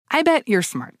I bet you're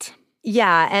smart.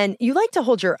 Yeah, and you like to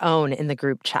hold your own in the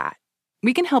group chat.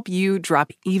 We can help you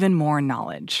drop even more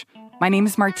knowledge. My name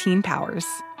is Martine Powers.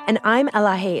 And I'm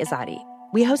Elahe Izadi.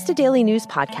 We host a daily news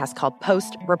podcast called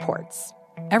Post Reports.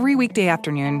 Every weekday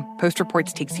afternoon, Post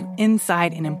Reports takes you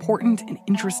inside an important and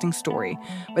interesting story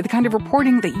with the kind of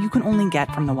reporting that you can only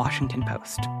get from the Washington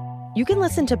Post. You can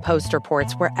listen to Post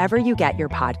Reports wherever you get your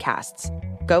podcasts.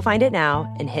 Go find it now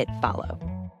and hit follow.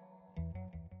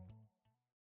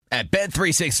 At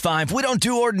Bet365, we don't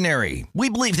do ordinary. We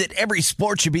believe that every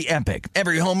sport should be epic.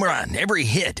 Every home run, every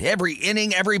hit, every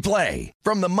inning, every play.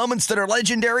 From the moments that are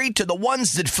legendary to the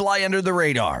ones that fly under the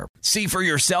radar. See for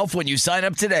yourself when you sign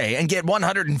up today and get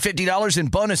 $150 in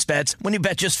bonus bets when you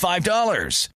bet just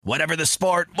 $5. Whatever the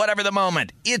sport, whatever the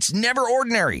moment, it's never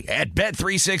ordinary at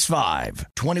Bet365.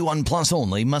 21 plus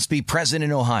only. Must be present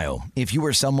in Ohio. If you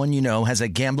or someone you know has a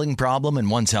gambling problem and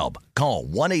wants help, call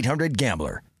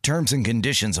 1-800-GAMBLER. Terms and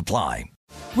conditions apply.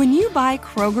 When you buy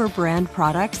Kroger brand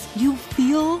products, you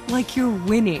feel like you're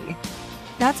winning.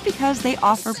 That's because they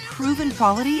offer proven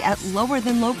quality at lower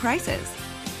than low prices.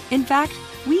 In fact,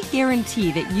 we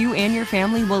guarantee that you and your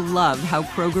family will love how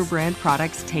Kroger brand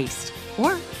products taste,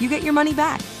 or you get your money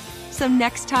back. So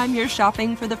next time you're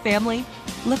shopping for the family,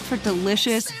 look for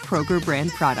delicious Kroger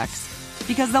brand products,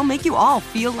 because they'll make you all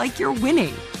feel like you're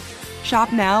winning.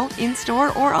 Shop now,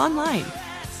 in-store, or online.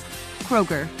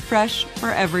 Kroger, fresh for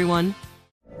everyone.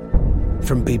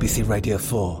 From BBC Radio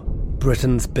 4,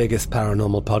 Britain's biggest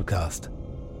paranormal podcast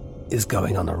is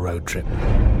going on a road trip.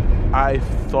 I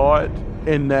thought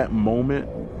in that moment,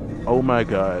 oh my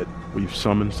God, we've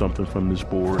summoned something from this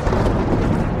board.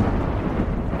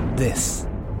 This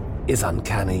is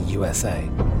Uncanny USA.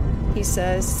 He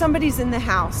says, somebody's in the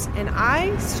house, and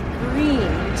I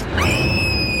screamed.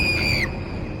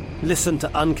 Listen to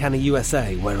Uncanny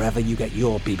USA wherever you get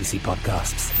your BBC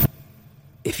podcasts,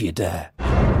 if you dare.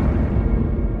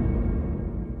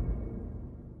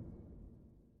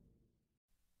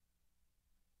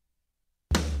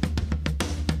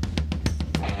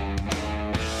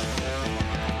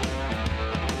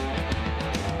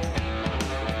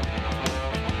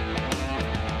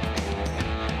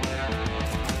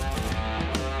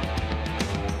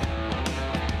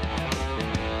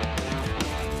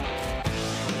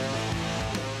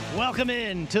 Welcome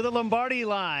in to the Lombardi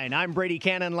Line. I'm Brady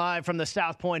Cannon, live from the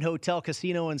South Point Hotel,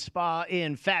 Casino, and Spa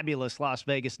in fabulous Las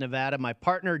Vegas, Nevada. My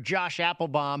partner, Josh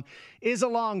Applebaum, is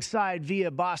alongside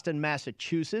via Boston,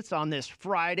 Massachusetts on this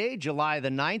Friday, July the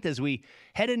 9th, as we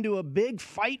head into a big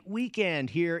fight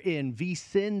weekend here in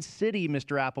Vicin City.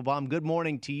 Mr. Applebaum, good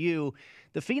morning to you.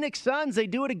 The Phoenix Suns, they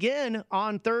do it again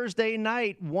on Thursday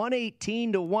night,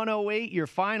 118-108, your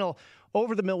final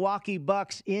over the Milwaukee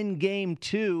Bucks in Game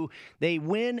 2. They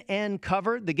win and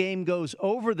cover. The game goes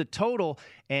over the total,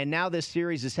 and now this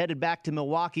series is headed back to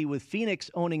Milwaukee with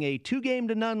Phoenix owning a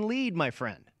 2-0 lead, my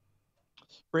friend.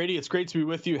 Brady, it's great to be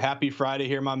with you. Happy Friday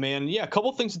here, my man. Yeah, a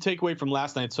couple things to take away from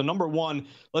last night. So number one,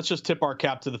 let's just tip our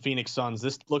cap to the Phoenix Suns.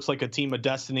 This looks like a team of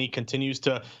destiny, continues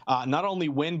to not only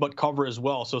win, but cover as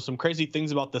well. So some crazy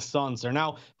things about the Suns. They're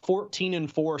now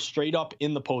 14-4 straight up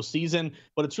in the postseason,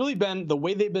 but it's really been the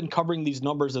way they've been covering these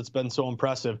numbers that's been so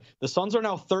impressive. The Suns are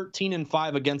now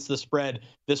 13-5 against the spread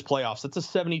this playoffs. That's a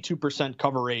 72%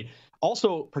 cover rate.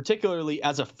 Also, particularly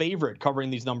as a favorite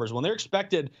covering these numbers. When they're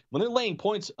laying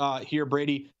points here,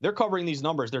 Brady, they're covering these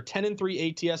numbers. They're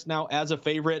 10-3 ATS now as a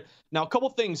favorite. Now, a couple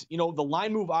things, the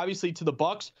line move obviously to the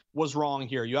Bucks was wrong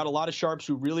here. You had a lot of sharps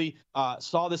who really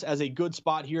saw this as a good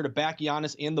spot here to back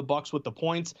Giannis and the Bucks with the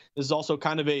points. This is also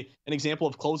kind of an example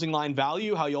of closing line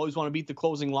value, how you always want to beat the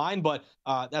closing line, but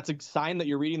that's a sign that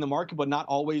you're reading the market, but not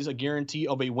always a guarantee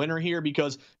of a winner here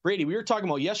because, Brady, we were talking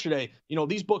about yesterday,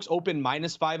 these books open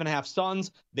 -5.5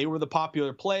 Suns. They were the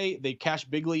popular play. They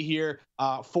cashed bigly here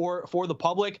for the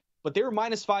public. But they were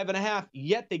 -5.5,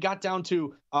 yet they got down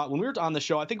to, when we were on the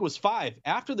show, I think it was 5.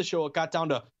 After the show, it got down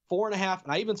to 4.5,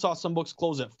 and I even saw some books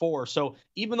close at 4. So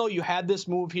even though you had this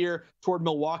move here toward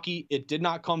Milwaukee, it did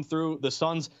not come through. The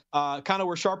Suns kind of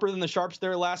were sharper than the sharps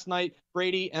there last night,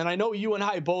 Brady, and I know you and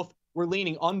I both were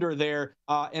leaning under there,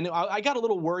 and I got a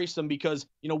little worrisome because,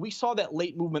 we saw that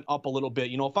late movement up a little bit.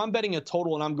 If I'm betting a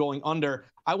total and I'm going under,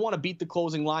 I want to beat the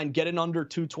closing line, get it under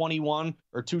 221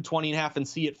 or 220.5 and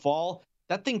see it fall.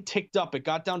 That thing ticked up. It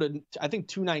got down to, I think,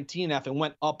 219.5 and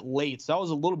went up late. So that was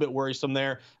a little bit worrisome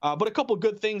there. But a couple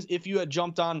good things if you had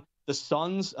jumped on the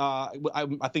Suns.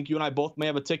 I think you and I both may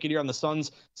have a ticket here on the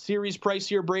Suns series price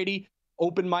here, Brady.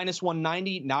 Open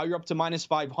 -190. Now you're up to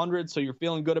 -500. So you're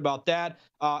feeling good about that.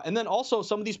 And then also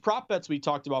some of these prop bets we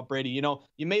talked about, Brady.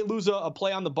 You may lose a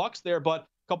play on the Bucks there, but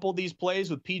couple of these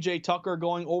plays with PJ Tucker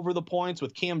going over the points,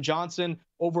 with Cam Johnson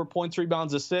over points,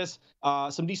 rebounds, assists.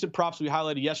 Some decent props we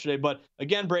highlighted yesterday. But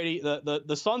again, Brady,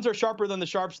 the Suns are sharper than the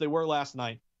Sharps they were last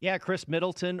night. Yeah, Chris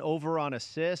Middleton over on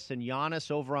assists and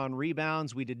Giannis over on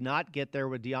rebounds. We did not get there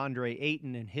with DeAndre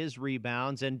Ayton and his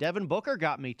rebounds. And Devin Booker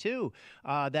got me, too.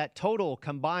 That total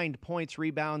combined points,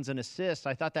 rebounds, and assists,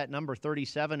 I thought that number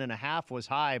 37.5 was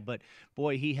high, but,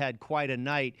 boy, he had quite a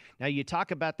night. Now, you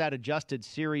talk about that adjusted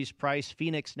series price.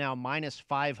 Phoenix now minus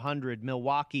 500.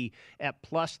 Milwaukee at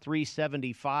plus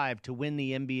 375 to win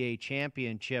the NBA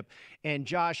championship. And,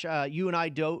 Josh, you and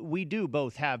I, we do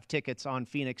both have tickets on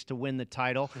Phoenix to win the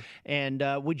title. And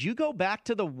would you go back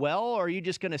to the well, or are you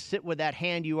just going to sit with that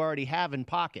hand you already have in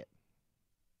pocket?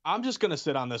 I'm just going to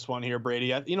sit on this one here,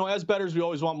 Brady. As bettors, we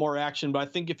always want more action, but I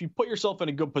think if you put yourself in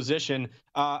a good position,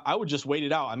 I would just wait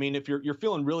it out. I mean, if you're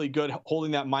feeling really good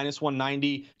holding that minus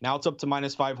 190, now it's up to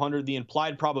minus 500. The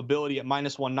implied probability at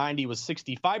minus 190 was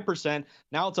 65%.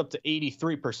 Now it's up to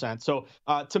 83%. So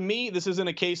to me, this isn't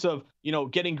a case of,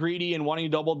 getting greedy and wanting to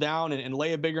double down and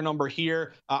lay a bigger number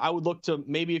here. I would look to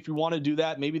maybe, if you want to do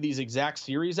that, maybe these exact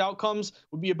series outcomes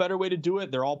would be a better way to do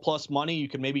it. They're all plus money. You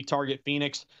can maybe target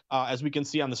Phoenix, as we can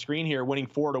see on the screen here, winning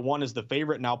 4-1 is the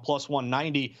favorite, now plus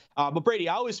 190. But Brady,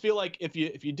 I always feel like if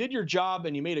you did your job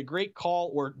and you made a great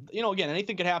call, or again,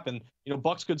 anything could happen.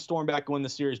 Bucks could storm back and win the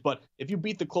series, but if you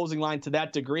beat the closing line to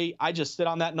that degree, I just sit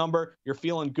on that number. You're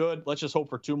feeling good. Let's just hope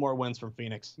for 2 more wins from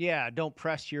Phoenix. Yeah, don't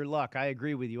press your luck. I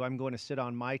agree with you. I'm going to sit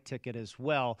on my ticket as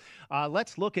well.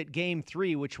 Let's look at Game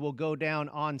 3, which will go down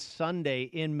on Sunday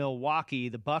in Milwaukee.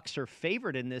 The Bucks are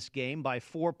favored in this game by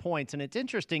 4 points, and it's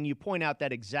interesting you point out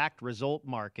that exact result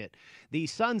market. The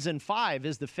Suns in 5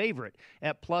 is the favorite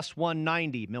at plus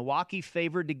 190. Milwaukee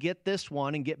favored to get this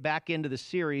one and get back into the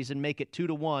series and make it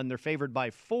 2-1. They're favored by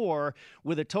 4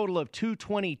 with a total of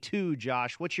 222.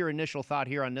 Josh, what's your initial thought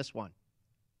here on this one?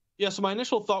 Yeah, so my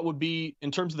initial thought would be,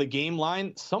 in terms of the game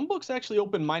line, some books actually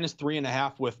open minus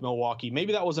 3.5 with Milwaukee.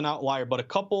 Maybe that was an outlier, but a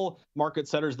couple market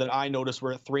setters that I noticed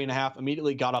were at 3.5,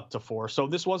 immediately got up to 4. So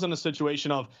this wasn't a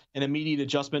situation of an immediate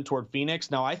adjustment toward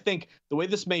Phoenix. Now, I think the way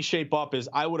this may shape up is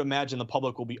I would imagine the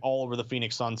public will be all over the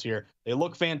Phoenix Suns here. They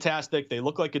look fantastic. They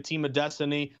look like a team of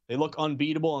destiny. They look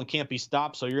unbeatable and can't be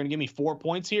stopped. So you're going to give me 4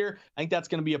 points here. I think that's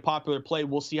going to be a popular play.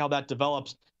 We'll see how that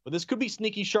develops. But this could be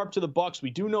sneaky sharp to the Bucks. We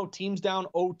do know teams down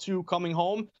 0-2 coming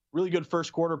home. Really good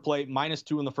first quarter play,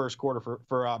 -2 in the first quarter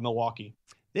for Milwaukee.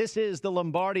 This is the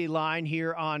Lombardi Line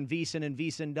here on VSiN and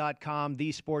VSiN.com,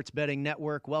 the Sports Betting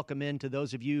Network. Welcome in to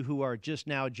those of you who are just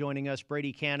now joining us.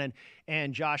 Brady Cannon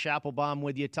and Josh Applebaum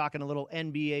with you, talking a little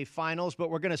NBA Finals. But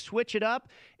we're going to switch it up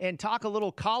and talk a little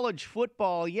college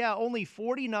football. Yeah, only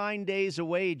 49 days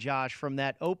away, Josh, from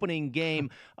that opening game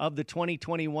of the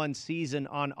 2021 season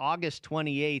on August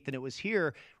 28th. And it was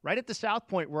here right at the South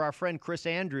Point where our friend Chris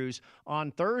Andrews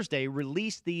on Thursday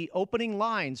released the opening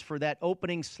lines for that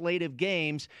opening slate of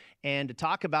games. And to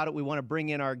talk about it, we want to bring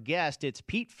in our guest. It's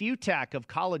Pete Fiutak of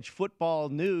College Football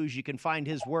News. You can find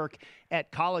his work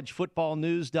at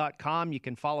collegefootballnews.com. You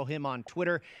can follow him on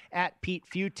Twitter at Pete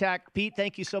Fiutak. Pete,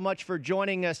 thank you so much for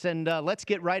joining us. And let's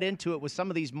get right into it with some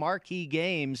of these marquee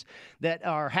games that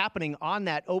are happening on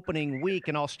that opening week.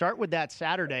 And I'll start with that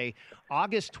Saturday,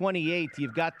 August 28th.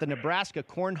 You've got the Nebraska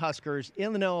Cornhuskers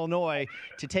in Illinois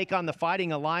to take on the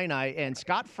Fighting Illini. And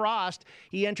Scott Frost,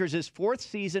 he enters his 4th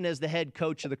season as the head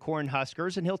coach of the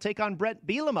Cornhuskers, and he'll take on Brett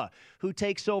Bielema, who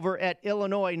takes over at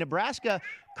Illinois. Nebraska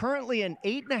currently an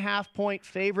 8.5-point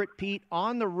favorite, Pete,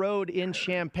 on the road in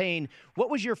Champaign. What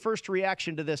was your first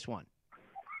reaction to this one?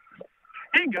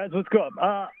 Hey, guys, what's good?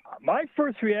 My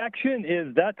first reaction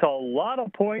is that's a lot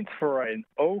of points for an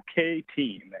okay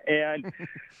team. And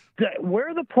where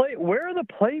are the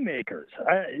playmakers?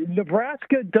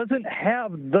 Nebraska doesn't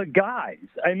have the guys.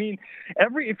 I mean,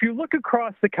 if you look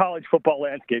across the college football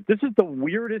landscape, this is the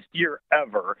weirdest year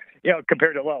ever,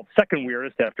 compared to, second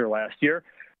weirdest after last year,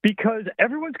 because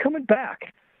everyone's coming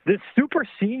back. This super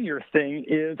senior thing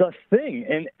is a thing,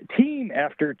 and team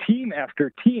after team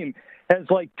after team has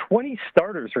like 20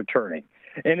 starters returning.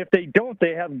 And if they don't,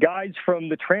 they have guys from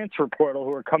the transfer portal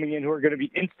who are coming in who are going to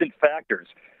be instant factors.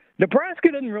 Nebraska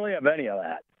didn't really have any of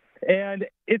that. And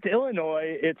it's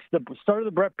Illinois. It's the start of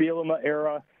the Brett Bielema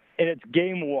era, and it's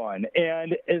game 1.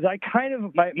 And as I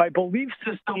my belief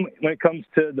system when it comes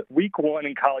to week 1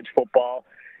 in college football,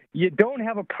 you don't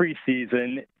have a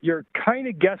preseason. You're kind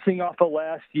of guessing off of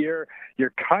last year.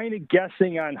 You're kind of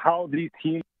guessing on how these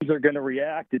teams are going to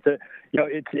react. It's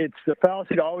the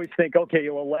fallacy to always think, okay,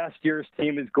 well, last year's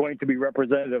team is going to be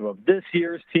representative of this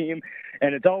year's team,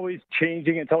 and it's always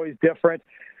changing. It's always different.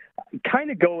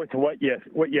 kind of go with what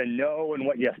you know and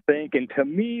what you think. And to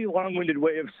me, long-winded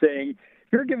way of saying,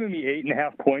 if you're giving me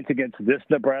 8.5 points against this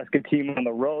Nebraska team on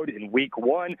the road in week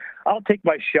 1, I'll take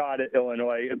my shot at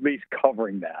Illinois, at least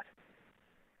covering that.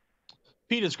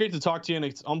 Pete, it's great to talk to you, and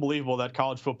it's unbelievable that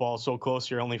college football is so close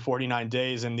here, only 49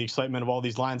 days, and the excitement of all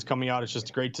these lines coming out. It's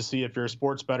just great to see if you're a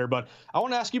sports bettor. But I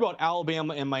want to ask you about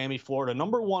Alabama and Miami, Florida.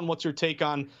 Number one, what's your take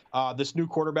on this new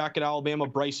quarterback at Alabama,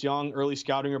 Bryce Young, early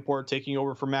scouting report, taking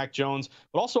over for Mac Jones?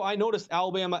 But also, I noticed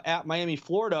Alabama at Miami,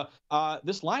 Florida.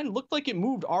 This line looked like it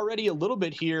moved already a little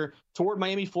bit here toward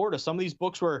Miami, Florida. Some of these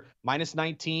books were minus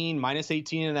 19, minus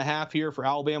 18.5 here for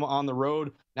Alabama on the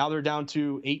road. Now they're down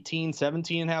to 18,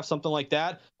 17.5, something like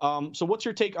that. So what's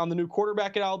your take on the new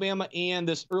quarterback at Alabama and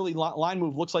this early line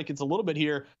move? Looks like it's a little bit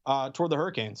here toward the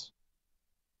Hurricanes.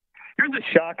 Here's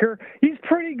a shocker. He's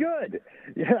pretty good.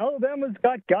 Alabama's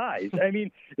got guys. I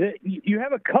mean, you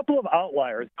have a couple of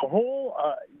outliers. The whole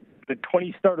the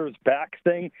 20 starters back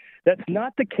thing, that's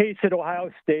not the case at Ohio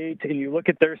State. And you look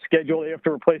at their schedule, they have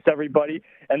to replace everybody,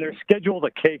 and their schedule's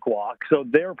a cakewalk, so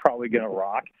they're probably going to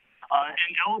rock.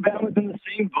 And Alabama's in the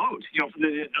same boat, for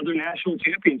the other national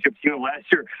championships, last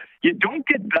year. You don't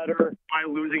get better by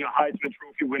losing a Heisman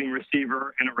Trophy winning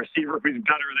receiver and a receiver who's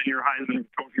better than your Heisman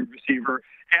Trophy receiver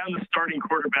and the starting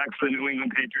quarterback for the New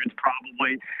England Patriots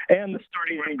probably and the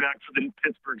starting running back for the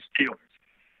Pittsburgh Steelers.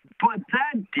 But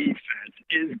that defense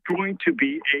is going to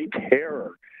be a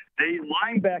terror. The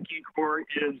linebacking core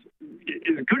is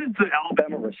as good as the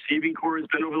Alabama receiving core has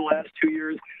been over the last 2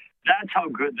 years. That's how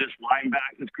good this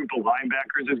group of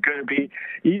linebackers is going to be.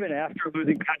 Even after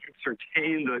losing Patrick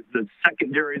Surtain, the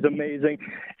secondary is amazing.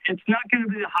 It's not going to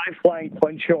be the high-flying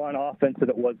punch show on offense that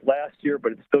it was last year,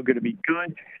 but it's still going to be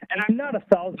good. And I'm not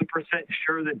 1,000%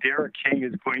 sure that Derek King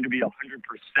is going to be 100%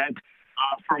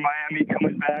 for Miami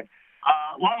coming back.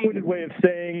 Long-winded way of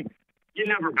saying, you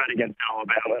never bet against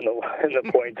Alabama in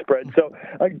the point spread. So,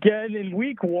 again, in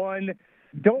week 1,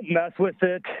 don't mess with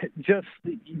it. Just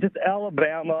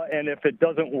Alabama, and if it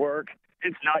doesn't work,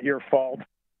 it's not your fault.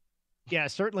 Yeah,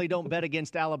 certainly don't bet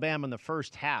against Alabama in the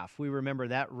first half. We remember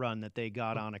that run that they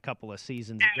got on a couple of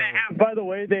seasons ago. By the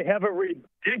way, they have a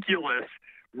ridiculous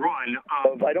run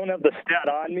of, I don't have the stat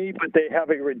on me, but they have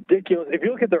a ridiculous, if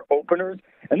you look at their openers,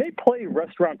 and they play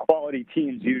restaurant quality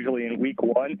teams usually in week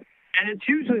 1, and it's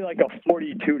usually like a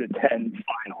 42-10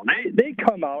 final. They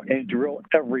come out and drill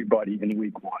everybody in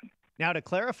week 1. Now, to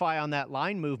clarify on that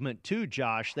line movement, too,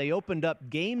 Josh, they opened up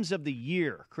Games of the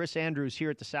Year. Chris Andrews here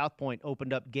at the South Point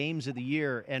opened up Games of the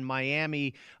Year, and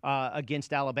Miami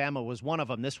against Alabama was one of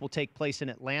them. This will take place in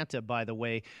Atlanta, by the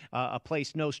way, a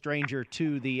place no stranger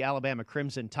to the Alabama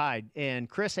Crimson Tide. And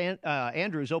Chris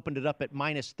Andrews opened it up at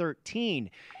minus 13,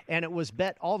 and it was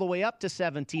bet all the way up to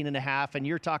 17.5, and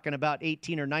you're talking about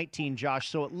 18 or 19, Josh.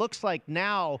 So it looks like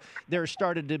now there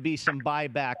started to be some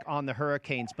buyback on the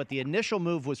Hurricanes, but the initial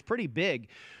move was pretty big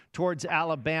towards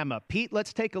Alabama. Pete,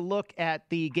 let's take a look at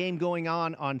the game going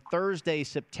on Thursday,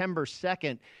 September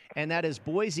 2nd, and that is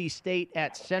Boise State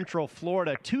at Central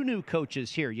Florida. 2 new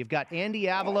coaches here. You've got Andy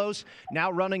Avalos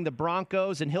now running the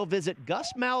Broncos, and he'll visit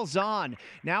Gus Malzahn,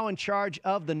 now in charge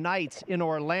of the Knights in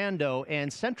Orlando,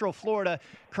 and Central Florida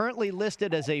currently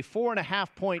listed as a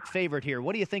 4.5-point favorite here.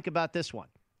 What do you think about this one?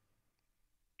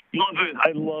 Love it.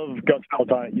 I love Gus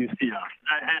Malzahn at UCF.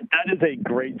 That is a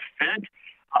great fit.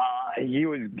 He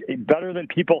was better than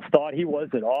people thought he was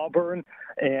at Auburn,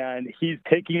 and he's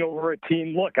taking over a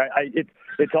team. Look,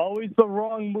 it's always the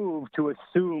wrong move to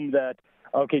assume that,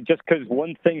 okay, just because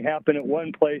one thing happened at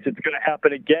one place, it's going to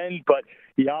happen again. But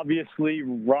he obviously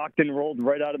rocked and rolled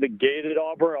right out of the gate at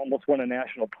Auburn, almost won a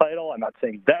national title. I'm not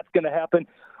saying that's going to happen.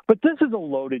 But this is a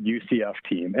loaded UCF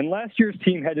team, and last year's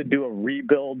team had to do a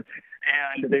rebuild,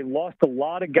 and they lost a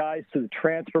lot of guys to the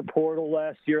transfer portal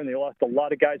last year, and they lost a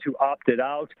lot of guys who opted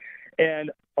out, and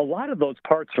a lot of those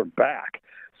parts are back.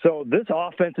 So this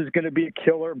offense is going to be a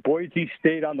killer. Boise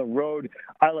State on the road.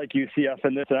 I like UCF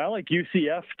in this, and I like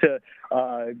UCF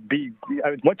to be,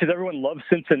 as much as everyone loves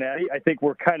Cincinnati, I think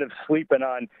we're kind of sleeping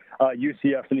on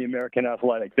UCF in the American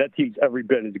Athletic. That team's every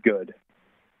bit as good.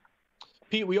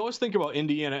 Pete, we always think about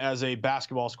Indiana as a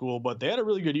basketball school, but they had a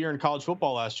really good year in college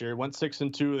football last year. Went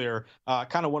 6-2. They're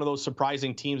kind of one of those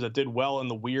surprising teams that did well in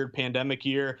the weird pandemic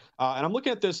year. And I'm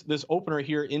looking at this opener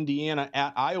here, Indiana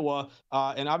at Iowa,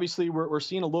 and obviously we're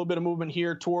seeing a little bit of movement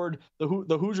here toward the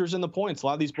Hoosiers in the points. A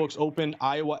lot of these books open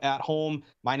Iowa at home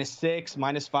 -6,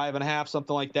 -5.5,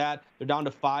 something like that. They're down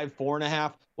to 5,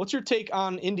 4.5. What's your take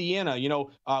on Indiana?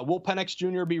 Will Penix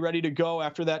Jr. be ready to go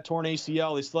after that torn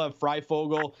ACL? They still have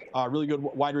Freifogel, really good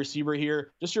wide receiver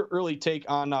here. Just your early take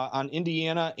on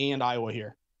Indiana and Iowa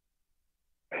here.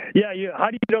 Yeah, how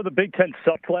do you know the Big Ten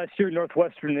sucked last year?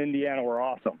 Northwestern and Indiana were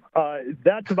awesome.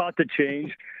 That's about to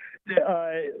change.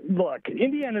 Look,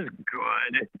 Indiana's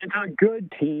good. It's a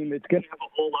good team. It's going to have a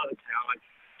whole lot of talent.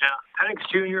 Yeah, Penix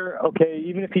Jr., okay,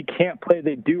 even if he can't play,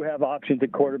 they do have options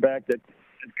at quarterback that's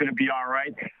going to be all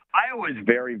right. Iowa's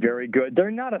very, very good.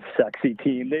 They're not a sexy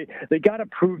team. They got to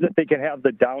prove that they can have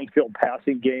the downfield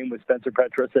passing game with Spencer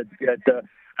Petras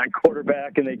at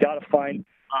quarterback, and they got to find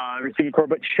receiving core.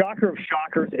 But shocker of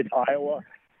shockers, it's Iowa.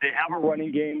 They have a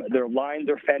running game. Their lines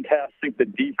are fantastic. The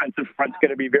defensive front's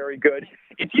going to be very good.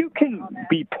 If you can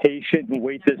be patient and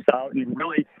wait this out and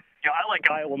really, I like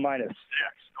Iowa -6.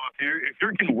 So if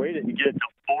you can wait it and get it to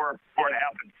 4,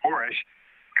 4.5, and 4-ish,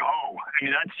 go. I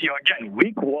mean, that's, again,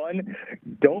 week one,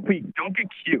 don't be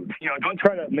cute. Don't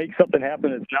try to make something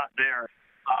happen that's not there.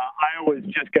 Iowa's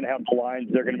just going to have the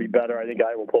lines. They're going to be better. I think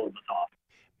Iowa pulls this off.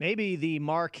 Maybe the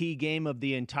marquee game of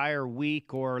the entire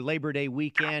week, or Labor Day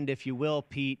weekend, if you will,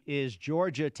 Pete, is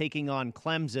Georgia taking on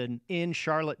Clemson in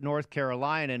Charlotte, North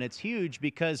Carolina. And it's huge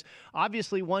because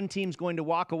obviously one team's going to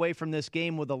walk away from this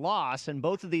game with a loss, and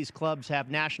both of these clubs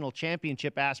have national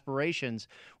championship aspirations.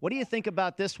 What do you think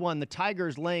about this one? The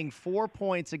Tigers laying 4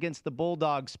 points against the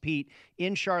Bulldogs, Pete,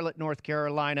 in Charlotte, North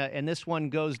Carolina, and this one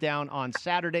goes down on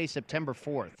Saturday, September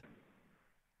 4th.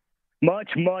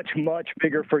 Much, much, much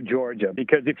bigger for Georgia,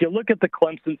 because if you look at the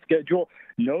Clemson schedule,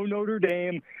 no Notre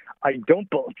Dame.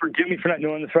 Forgive me for not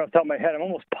knowing this right off the top of my head. I'm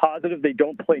almost positive they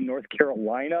don't play North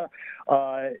Carolina.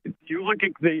 You look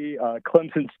at the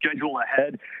Clemson schedule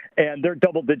ahead, and they're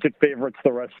double-digit favorites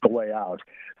the rest of the way out.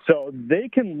 So they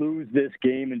can lose this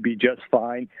game and be just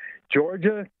fine.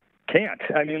 Georgia can't.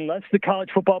 I mean, unless the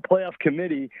College Football Playoff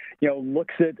Committee,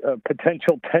 looks at a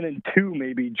potential 10-2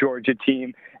 maybe Georgia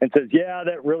team and says, yeah,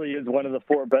 that really is one of the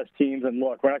 4 best teams. And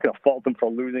look, we're not going to fault them for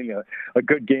losing a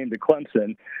good game to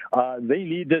Clemson. They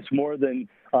need this more than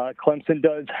Clemson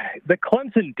does. The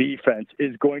Clemson defense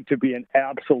is going to be an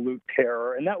absolute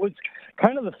terror. And that was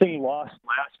kind of the thing lost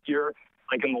last year,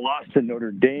 like in the loss to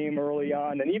Notre Dame early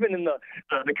on, and even in the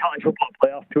College Football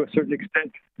Playoff to a certain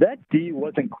extent, that D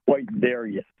wasn't quite there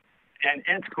yet. And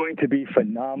it's going to be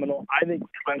phenomenal. I think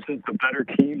Clemson's the better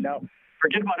team. Now,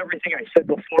 forget about everything I said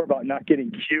before about not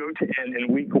getting cute, and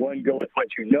in week one, go with what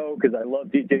you know, because I love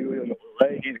DJ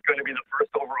Uiagalelei. He's going to be the first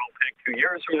overall pick 2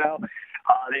 years from now.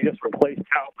 They just replaced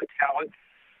talent with talent.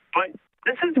 But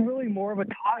this is really more of a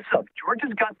toss-up.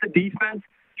 Georgia's got the defense.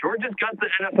 Georgia's got the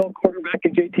NFL quarterback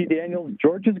in JT Daniels.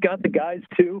 Georgia's got the guys,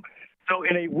 too. So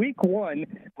in a week one,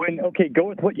 go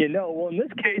with what you know. Well, in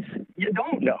this case, you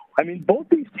don't know. I mean, both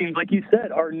these teams, like you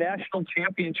said, are national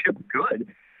championship good.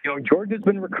 Georgia's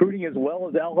been recruiting as well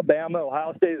as Alabama,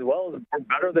 Ohio State as well as, or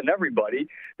better than everybody.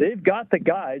 They've got the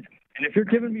guys. And if you're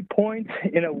giving me points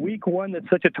in a week one that's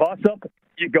such a toss-up,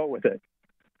 you go with it.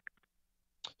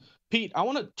 Pete, I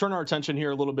want to turn our attention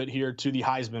here a little bit here to the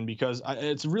Heisman, because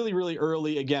it's really, really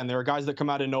early. Again, there are guys that come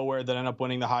out of nowhere that end up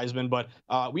winning the Heisman, but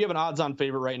we have an odds-on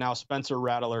favorite right now, Spencer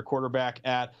Rattler, quarterback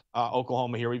at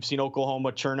Oklahoma here. We've seen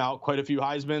Oklahoma churn out quite a few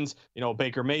Heismans,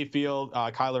 Baker Mayfield,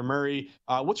 Kyler Murray.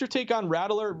 What's your take on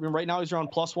Rattler? Right now he's around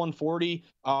plus 140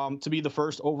 to be the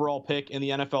first overall pick in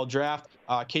the NFL draft.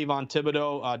 Kayvon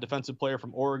Thibodeau, defensive player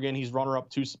from Oregon, he's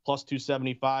runner-up plus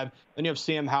 275. Then you have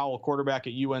Sam Howell, quarterback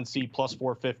at UNC, plus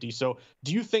 450. So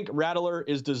do you think Rattler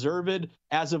is deserved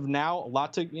as of now?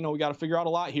 We got to figure out a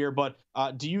lot here, but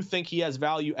do you think he has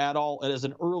value at all as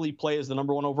an early play as the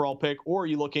number 1 overall pick, or are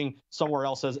you looking somewhere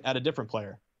else at a different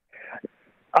player?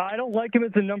 I don't like him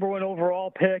as the number 1 overall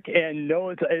pick, and no,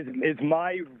 it's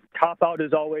my cop-out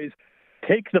is always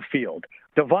take the field.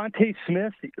 Devontae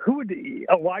Smith,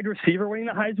 a wide receiver winning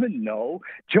the Heisman? No.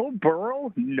 Joe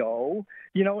Burrow? No.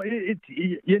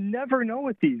 You never know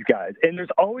with these guys. And there's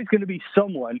always going to be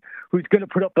someone who's going to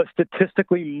put up a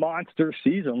statistically monster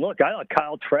season. Look, I like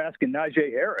Kyle Trask and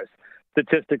Najee Harris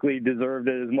statistically deserved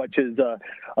it as much as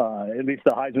at least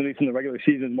the Heisman, at least in the regular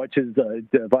season, as much as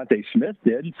Devontae Smith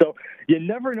did. So you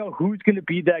never know who's going to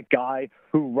be that guy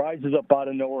who rises up out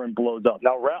of nowhere and blows up.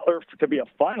 Now, Rattler to be a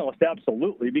finalist,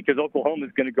 absolutely, because Oklahoma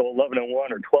is going to go 11-1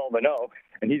 or 12-0,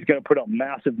 and he's going to put up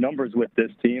massive numbers with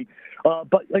this team.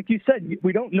 But like you said,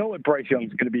 we don't know what Bryce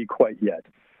Young's going to be quite yet.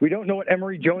 We don't know what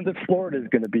Emory Jones at Florida is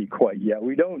going to be quite yet.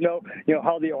 We don't know,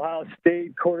 how the Ohio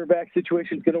State quarterback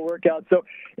situation is going to work out. So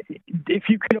if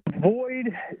you can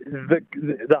avoid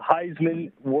the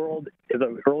Heisman world as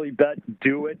an early bet,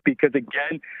 do it, because,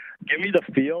 again, give me the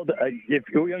field. If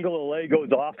Uiagalelei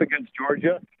goes off against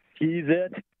Georgia, he's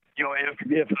it.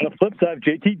 If on the flip side,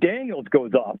 JT Daniels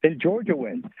goes off and Georgia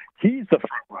wins, he's the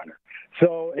front runner.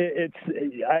 So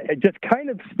I just kind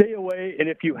of stay away. And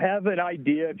if you have an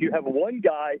idea, if you have one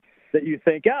guy that you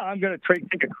think, I'm going to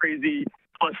take a crazy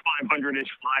plus 500-ish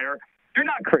flyer, you're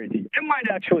not crazy. It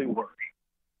might actually work.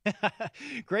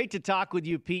 Great to talk with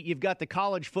you, Pete. You've got the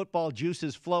college football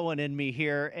juices flowing in me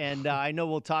here, and I know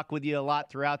we'll talk with you a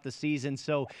lot throughout the season.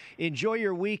 So enjoy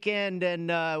your weekend, and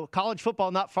college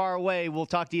football not far away. We'll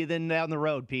talk to you then down the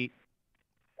road, Pete.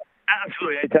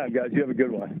 Absolutely. Anytime, guys. You have a good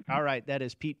one. All right. That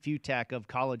is Pete Fiutak of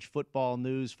College Football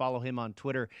News. Follow him on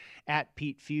Twitter at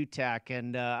Pete Fiutak.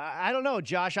 And I don't know,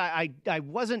 Josh, I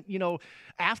wasn't,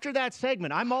 after that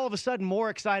segment, I'm all of a sudden more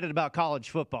excited about college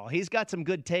football. He's got some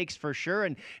good takes for sure.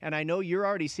 And I know you're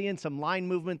already seeing some line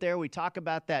movement there. We talk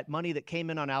about that money that came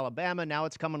in on Alabama. Now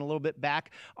it's coming a little bit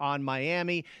back on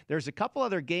Miami. There's a couple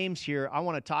other games here I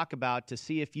want to talk about to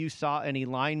see if you saw any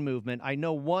line movement. I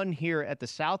know one here at the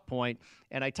South Point,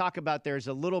 and I talk about there's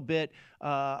a little bit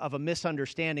of a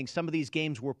misunderstanding. Some of these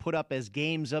games were put up as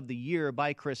games of the year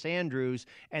by Chris Andrews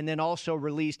and then also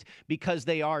released because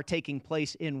they are taking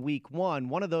place in week one.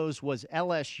 One of those was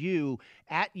LSU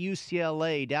at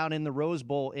UCLA down in the Rose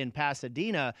Bowl in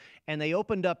Pasadena, and they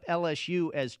opened up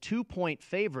LSU as 2-point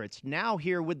favorites. Now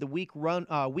here with the week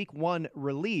one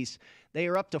release, they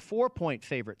are up to 4-point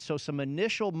favorites. So some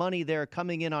initial money there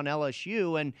coming in on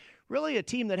LSU, and really a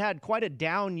team that had quite a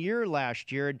down year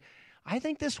last year. I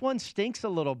think this one stinks a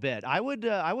little bit. I would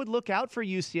look out for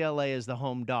UCLA as the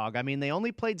home dog. I mean, they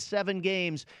only played 7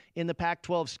 games in the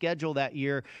Pac-12 schedule that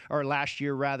year, or last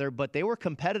year rather, but they were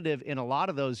competitive in a lot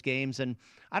of those games. And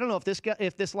I don't know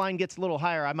if this line gets a little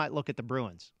higher, I might look at the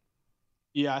Bruins.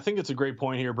 Yeah, I think it's a great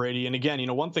point here, Brady. And again,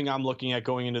 one thing I'm looking at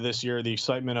going into this year, the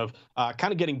excitement of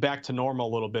kind of getting back to normal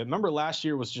a little bit. Remember last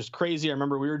year was just crazy. I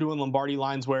remember we were doing Lombardi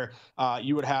lines where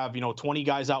you would have, 20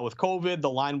 guys out with COVID. The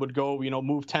line would go,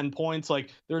 move 10 points. Like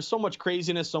there's so much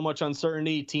craziness, so much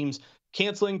uncertainty, teams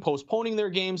canceling, postponing their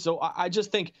games. So I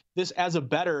just think this, as a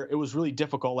bettor, it was really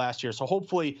difficult last year. So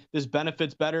hopefully this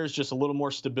benefits bettors, just a little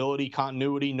more stability,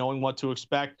 continuity, knowing what to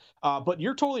expect. But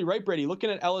you're totally right, Brady. Looking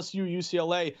at LSU,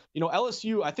 UCLA,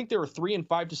 LSU, I think they were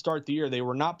 3-5 to start the year. They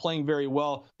were not playing very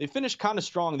well. They finished kind of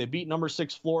strong. They beat number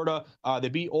 6 Florida. They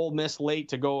beat Ole Miss late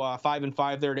to go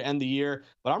 5-5 there to end the year.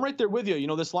 But I'm right there with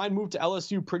you. This line moved to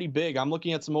LSU pretty big. I'm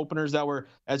looking at some openers that were,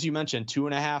 as you mentioned,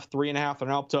 2.5, 3.5,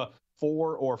 and up to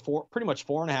 4, pretty much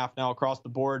 4.5 now across the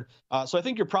board. So I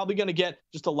think you're probably going to get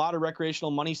just a lot of recreational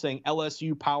money saying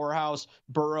LSU powerhouse,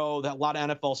 Burrow, that a lot of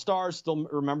NFL stars still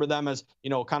remember them as,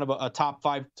 kind of a top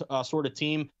 5 sort of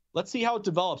team. Let's see how it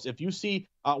develops. If you see,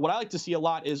 what I like to see a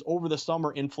lot is over the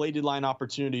summer inflated line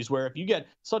opportunities, where if you get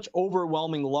such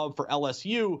overwhelming love for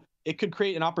LSU, it could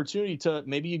create an opportunity to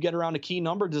maybe you get around a key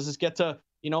number. Does this get to,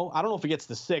 I don't know if it gets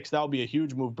to 6, that would be a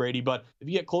huge move, Brady. But if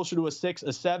you get closer to a 6,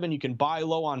 a 7, you can buy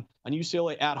low on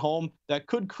UCLA at home. That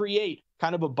could create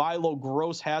kind of a buy low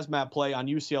gross hazmat play on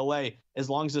UCLA as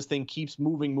long as this thing keeps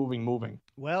moving.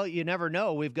 Well, you never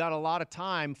know. We've got a lot of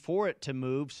time for it to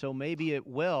move, so maybe it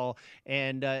will.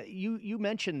 And you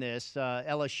mentioned this,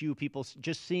 LSU, people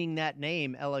just seeing that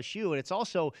name, LSU, and it's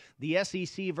also the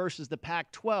SEC versus the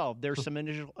Pac-12. There's some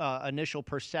initial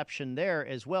perception there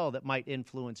as well that might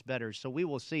influence bettors, so we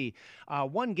will see.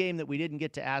 One game that we didn't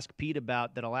get to ask Pete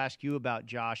about that I'll ask you about,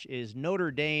 Josh, is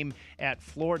Notre Dame at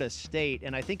Florida State.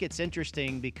 And I think it's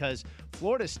interesting because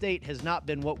Florida State has not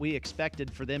been what we expected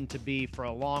for them to be for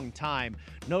a long time.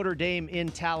 Notre Dame in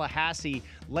Tallahassee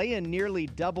laying nearly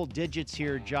double digits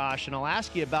here, Josh, and I'll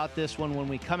ask you about this one when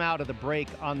we come out of the break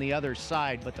on the other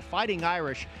side. But the Fighting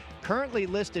Irish currently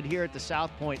listed here at the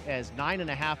South Point as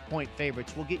 9.5-point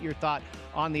favorites. We'll get your thought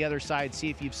on the other side, see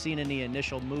if you've seen any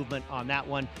initial movement on that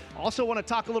one. Also want to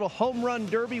talk a little home run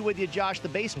derby with you, Josh. The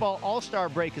baseball all-star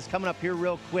break is coming up here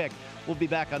real quick. We'll be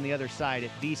back on the other side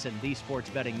at VSiN, the Sports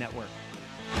Betting Network.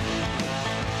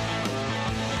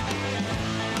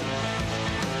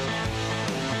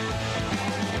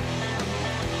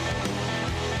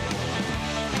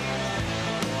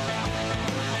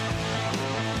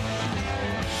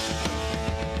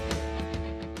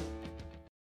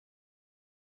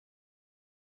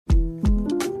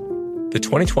 The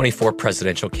 2024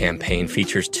 presidential campaign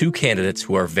features 2 candidates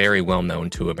who are very well known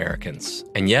to Americans.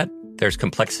 And yet, there's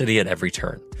complexity at every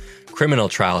turn. Criminal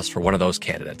trials for one of those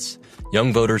candidates.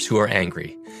 Young voters who are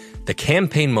angry. The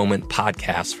Campaign Moment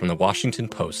podcast from the Washington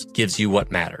Post gives you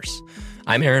what matters.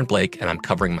 I'm Aaron Blake, and I'm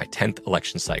covering my 10th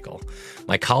election cycle.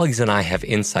 My colleagues and I have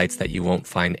insights that you won't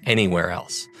find anywhere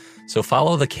else. So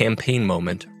follow The Campaign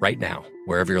Moment right now,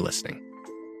 wherever you're listening.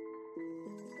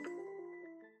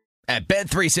 At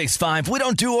Bet365, we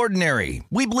don't do ordinary.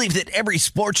 We believe that every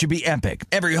sport should be epic.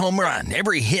 Every home run,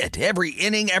 every hit, every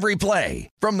inning, every play.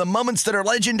 From the moments that are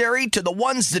legendary to the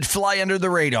ones that fly under the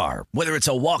radar. Whether it's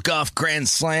a walk-off grand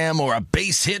slam or a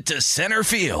base hit to center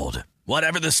field.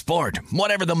 Whatever the sport,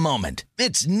 whatever the moment.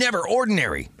 It's never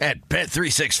ordinary at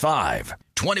Bet365.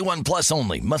 21 plus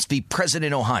only. Must be present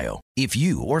in Ohio. If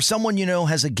you or someone you know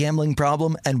has a gambling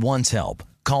problem and wants help,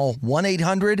 call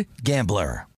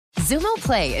 1-800-GAMBLER. Xumo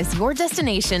Play is your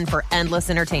destination for endless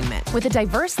entertainment. With a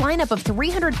diverse lineup of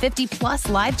 350 plus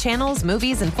live channels,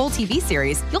 movies, and full TV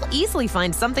series, you'll easily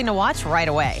find something to watch right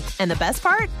away. And the best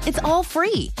part? It's all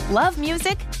free. Love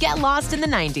music? Get lost in the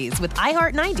 90s with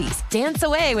iHeart 90s, dance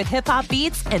away with hip-hop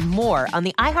beats, and more on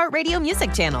the iHeartRadio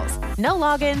music channels. No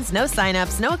logins, no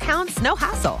signups, no accounts, no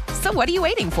hassle. So what are you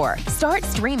waiting for? Start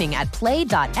streaming at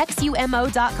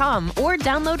play.xumo.com or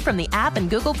download from the app and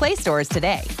Google Play stores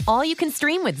today. All you can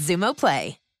stream with Xumo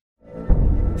Play.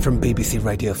 From BBC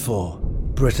Radio 4,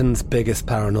 Britain's biggest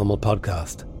paranormal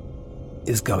podcast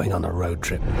is going on a road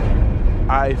trip.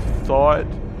 I thought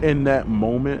in that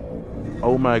moment,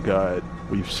 oh my God,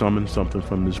 we've summoned something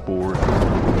from this board.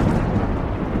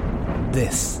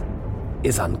 This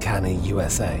is Uncanny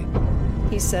USA.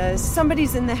 He says,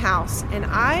 somebody's in the house, and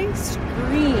I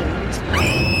screamed.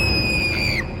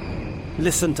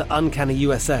 Listen to Uncanny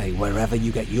USA wherever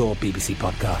you get your BBC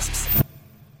podcasts,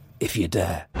 if you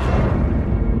dare.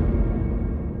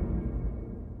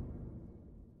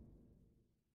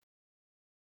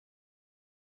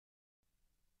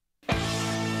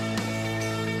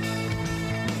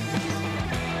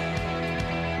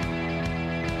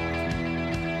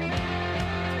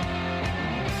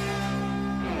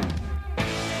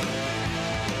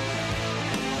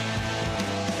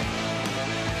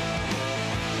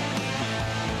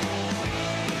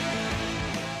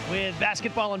 With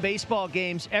basketball and baseball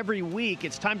games every week,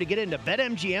 it's time to get into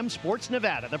BetMGM Sports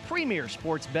Nevada, the premier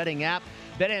sports betting app.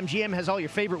 BetMGM has all your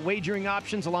favorite wagering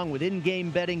options, along with in-game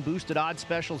betting, boosted odds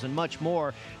specials, and much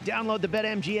more. Download the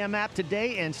BetMGM app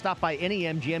today and stop by any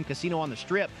MGM casino on the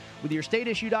Strip with your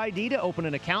state-issued ID to open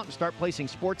an account and start placing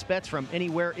sports bets from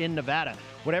anywhere in Nevada.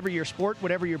 Whatever your sport,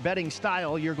 whatever your betting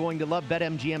style, you're going to love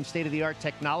BetMGM's state-of-the-art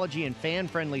technology and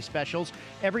fan-friendly specials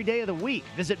every day of the week.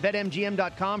 Visit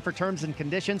BetMGM.com for terms and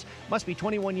conditions. Must be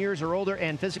 21 years or older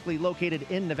and physically located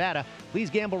in Nevada. Please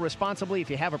gamble responsibly.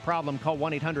 If you have a problem, call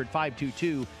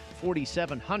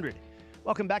 1-800-522-4700.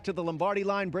 Welcome back to the Lombardi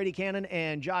Line. Brady Cannon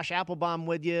and Josh Applebaum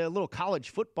with you. A little college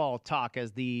football talk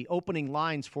as the opening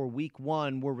lines for Week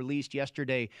 1 were released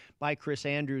yesterday by Chris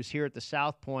Andrews here at the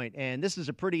South Point. And this is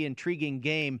a pretty intriguing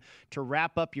game to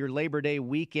wrap up your Labor Day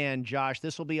weekend, Josh.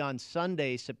 This will be on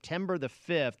Sunday, September the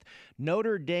 5th.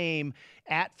 Notre Dame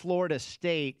at Florida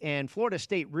State. And Florida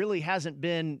State really hasn't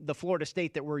been the Florida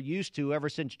State that we're used to ever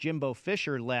since Jimbo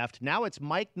Fisher left. Now it's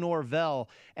Mike Norvell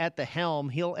at the helm.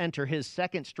 He'll enter his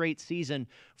second straight season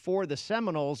for the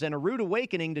Seminoles, and a rude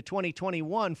awakening to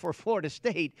 2021 for Florida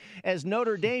State as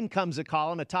Notre Dame comes a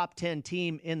call, and a top 10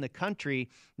 team in the country.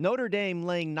 Notre Dame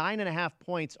laying 9.5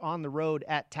 points on the road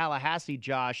at Tallahassee,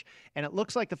 Josh, and it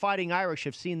looks like the Fighting Irish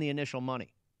have seen the initial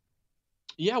money.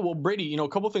 Yeah, well, Brady, a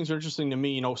couple of things are interesting to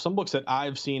me. Some books that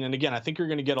I've seen, and again, I think you're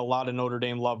going to get a lot of Notre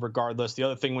Dame love regardless. The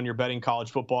other thing when you're betting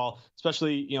college football,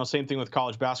 especially, same thing with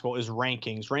college basketball, is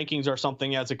rankings. Rankings are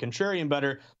something as a contrarian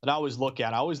bettor that I always look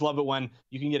at. I always love it when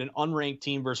you can get an unranked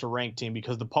team versus a ranked team,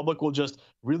 because the public will just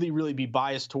really, really be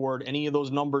biased toward any of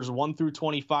those numbers 1 through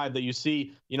 25 that you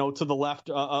see, to the left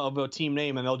of a team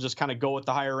name, and they'll just kind of go with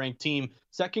the higher ranked team.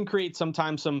 So that can create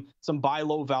sometimes some buy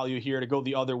low value here to go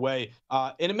the other way.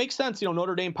 And it makes sense,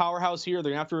 Notre Dame powerhouse here.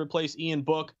 They're going to have to replace Ian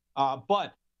Book.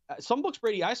 But some books,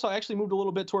 Brady, I saw actually moved a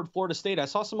little bit toward Florida State. I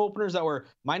saw some openers that were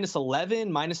 -11,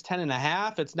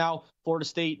 -10.5. It's now Florida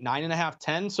State 9.5,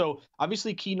 10. So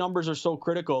obviously key numbers are so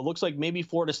critical. It looks like maybe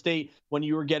Florida State, when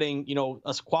you were getting,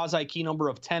 a quasi key number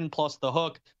of 10 plus the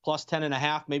hook plus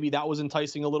 10.5, maybe that was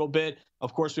enticing a little bit.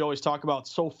 Of course, we always talk about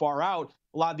so far out.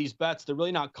 A lot of these bets, they're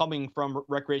really not coming from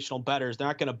recreational bettors. They're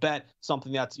not going to bet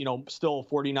something that's, still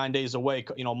 49 days away,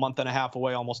 a month and a half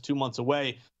away, almost 2 months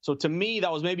away. So to me, that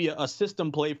was maybe a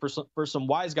system play for some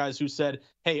wise guys who said,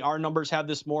 hey, our numbers have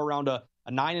this more around a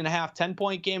 9.5,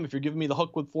 10-point game. If you're giving me the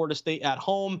hook with Florida State at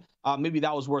home, maybe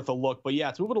that was worth a look. But yeah,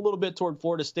 it's moving a little bit toward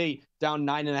Florida State, down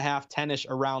 9.5, 10-ish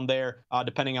around there,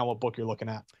 depending on what book you're looking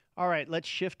at. All right, let's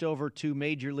shift over to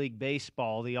Major League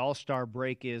Baseball. The All-Star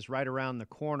break is right around the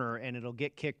corner, and it'll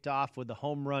get kicked off with the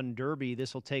Home Run Derby.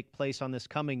 This will take place on this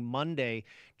coming Monday,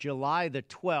 July the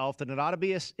 12th, and it ought to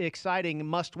be exciting,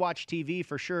 must-watch TV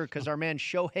for sure, because our man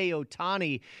Shohei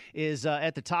Ohtani is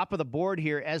at the top of the board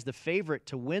here as the favorite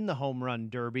to win the Home Run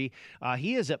Derby.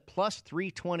 He is at plus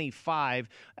 325,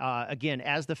 again,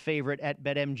 as the favorite at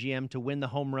BetMGM to win the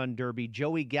Home Run Derby.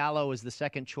 Joey Gallo is the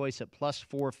second choice at plus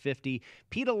 450.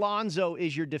 Pete Alonso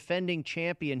is your defending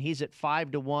champion. He's at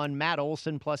 5-1. Matt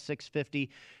Olson plus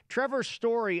 650. Trevor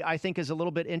Story, I think, is a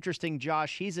little bit interesting,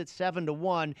 Josh. He's at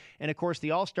 7-1. And, of course, the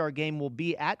All-Star game will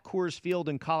be at Coors Field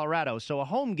in Colorado. So a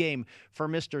home game for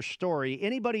Mr. Story.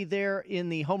 Anybody there in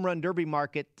the Home Run Derby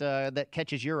market that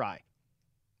catches your eye?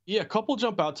 Yeah, a couple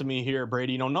jump out to me here,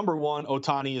 Brady. Number one,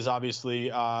 Ohtani is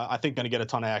obviously, I think, going to get a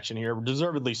ton of action here.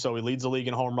 Deservedly so. He leads the league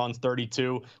in home runs,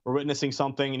 32. We're witnessing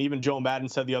something. And even Joe Madden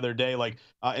said the other day,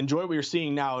 enjoy what you're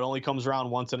seeing now. It only comes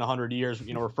around once in 100 years,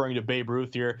 referring to Babe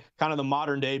Ruth here. Kind of the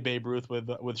modern day Babe Ruth with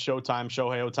Showtime,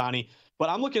 Shohei Ohtani. But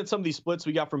I'm looking at some of these splits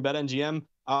we got from BetMGM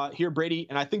here, Brady,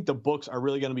 and I think the books are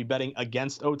really going to be betting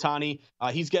against Ohtani.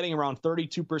 He's getting around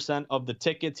 32% of the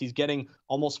tickets. He's getting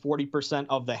almost 40%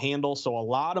 of the handle. So a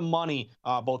lot of money,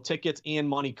 both tickets and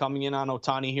money coming in on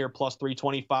Ohtani here, plus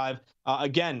 325.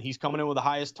 Again, he's coming in with the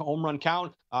highest home run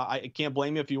count. I can't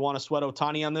blame you if you want to sweat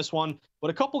Ohtani on this one.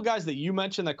 But a couple guys that you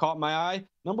mentioned that caught my eye.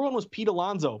 Number one was Pete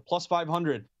Alonso, plus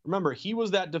 500. Remember, he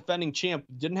was that defending champ.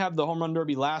 Didn't have the home run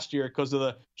derby last year because of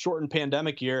the shortened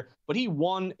pandemic year, but he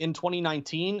won in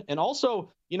 2019. And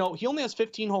also, he only has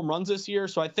 15 home runs this year.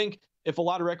 So I think if a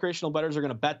lot of recreational bettors are going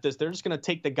to bet this, they're just going to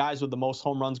take the guys with the most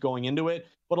home runs going into it.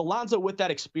 But Alonso, with that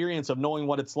experience of knowing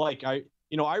what it's like, I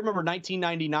remember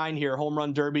 1999 here, home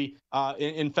run derby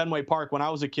in Fenway Park when I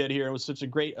was a kid here. It was such a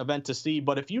great event to see.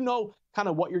 But if you know kind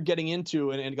of what you're getting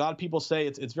into, and a lot of people say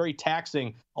it's very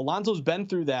taxing, Alonso's been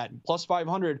through that. Plus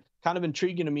 500, kind of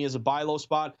intriguing to me as a buy low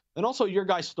spot. And also your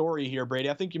guy's Story here, Brady.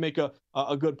 I think you make a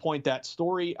good point. That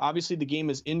Story, obviously the game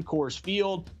is in Coors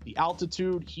Field, the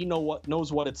altitude, he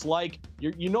knows what it's like.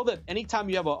 You know that anytime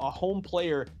you have a home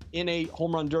player in a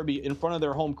home run derby in front of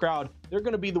their home crowd, they're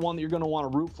going to be the one that you're going to want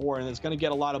to root for, and it's going to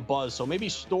get a lot of buzz. So maybe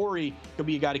Story could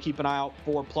be a guy to keep an eye out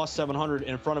for, plus 700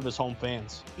 in front of his home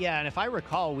fans. Yeah, and if I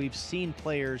recall, we've seen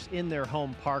players in their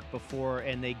home park before,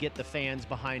 and they get the fans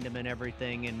behind them and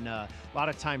everything, and a lot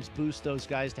of times boost those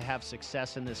guys to have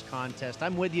success in this contest.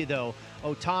 I'm with you, though.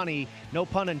 Ohtani, no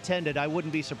pun intended, I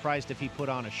wouldn't be surprised if he put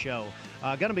on a show.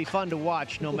 Going to be fun to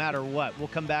watch no matter what. We'll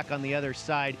come back on the other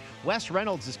side. Wes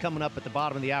Reynolds is coming up at the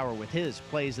bottom of the hour with his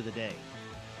plays of the day.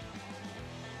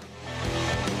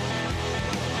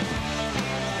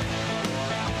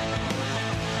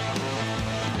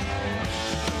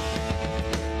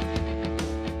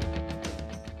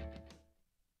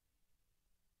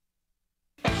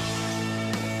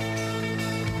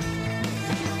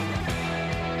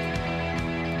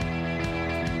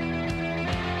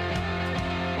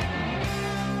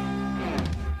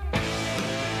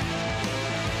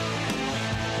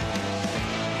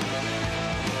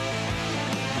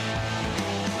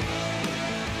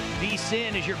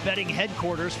 VSiN is your betting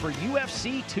headquarters for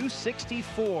UFC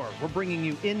 264. We're bringing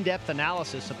you in-depth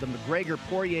analysis of the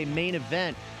McGregor-Poirier main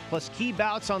event, plus key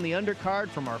bouts on the undercard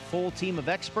from our full team of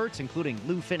experts, including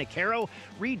Lou Finicaro,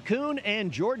 Reed Kuhn,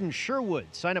 and Jordan Sherwood.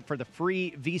 Sign up for the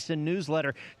free VSiN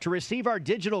newsletter to receive our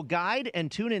digital guide, and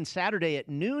tune in Saturday at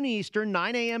noon Eastern,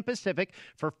 9 a.m. Pacific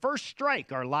for First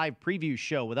Strike, our live preview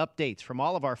show with updates from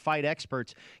all of our fight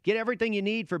experts. Get everything you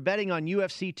need for betting on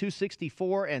UFC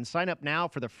 264 and sign up now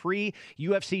for the free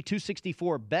UFC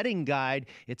 264 betting guide.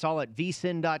 It's all at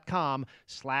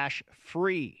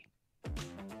vsin.com/free.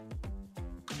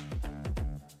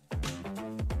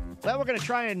 Well, we're going to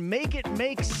try and make it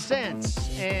make sense.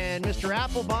 And Mr.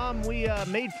 Applebaum, we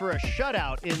made for a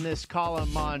shutout in this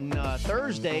column on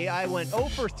Thursday. I went 0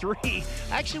 for 3. I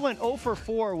actually went 0 for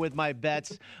 4 with my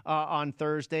bets on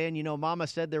Thursday. And, Mama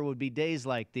said there would be days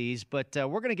like these. But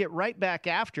we're going to get right back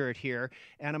after it here.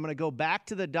 And I'm going to go back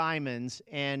to the Diamonds.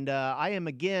 And I am,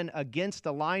 again, against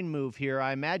a line move here.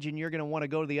 I imagine you're going to want to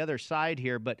go to the other side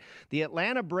here. But the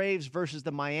Atlanta Braves versus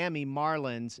the Miami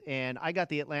Marlins. And I got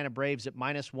the Atlanta Braves at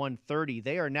minus 130.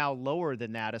 They are now lower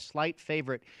than that, a slight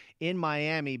favorite in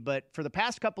Miami. But for the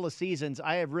past couple of seasons,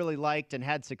 I have really liked and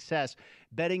had success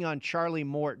betting on Charlie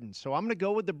Morton. So I'm going to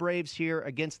go with the Braves here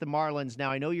against the Marlins.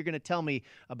 Now, I know you're going to tell me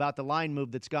about the line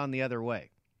move that's gone the other way.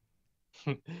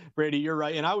 Brady, you're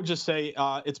right. And I would just say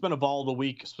it's been a volatile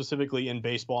week, specifically in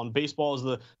baseball. And baseball is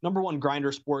the number one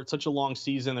grinder sport. Such a long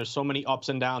season. There's so many ups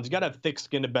and downs. You got to have thick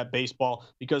skin to bet baseball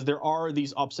because there are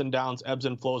these ups and downs, ebbs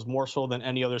and flows, more so than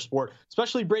any other sport,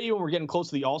 especially, Brady, when we're getting close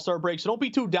to the All-Star break. So don't be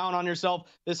too down on yourself.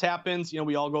 This happens.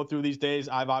 We all go through these days.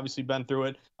 I've obviously been through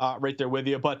it right there with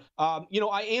you. But, I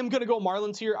am going to go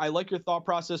Marlins here. I like your thought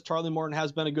process. Charlie Morton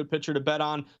has been a good pitcher to bet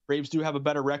on. Braves do have a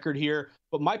better record here.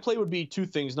 But my play would be two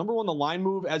things. Number one, the line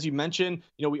move. As you mentioned,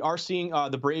 we are seeing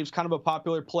the Braves kind of a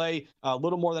popular play, a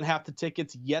little more than half the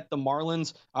tickets, yet the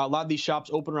Marlins, a lot of these shops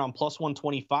open around plus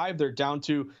 125. They're down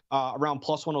to around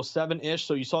plus 107-ish.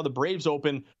 So you saw the Braves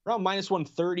open around minus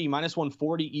 130, minus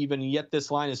 140 even, yet this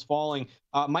line is falling.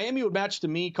 Miami would match to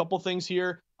me. A couple things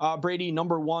here. Brady,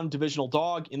 number one, divisional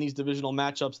dog. In these divisional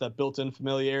matchups, that built-in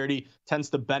familiarity tends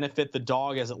to benefit the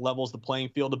dog as it levels the playing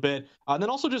field a bit. And then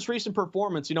also just recent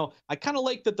performance. I kind of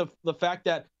like that the fact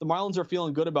that the Marlins are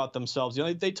feeling good about themselves.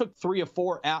 They took 3 of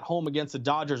 4 at home against the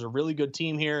Dodgers, a really good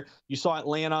team here. You saw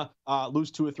Atlanta lose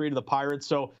 2 or 3 to the Pirates.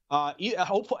 So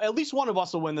hopefully at least one of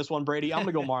us will win this one, Brady. I'm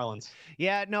going to go Marlins.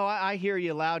 Yeah, no, I hear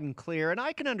you loud and clear. And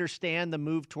I can understand the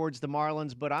move towards the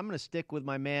Marlins, but I'm going to stick with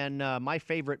my man, my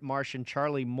favorite Martian,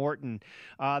 Charlie Morton.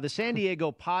 The San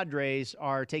Diego Padres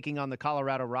are taking on the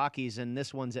Colorado Rockies, and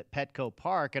this one's at Petco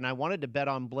Park. And I wanted to bet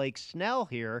on Blake Snell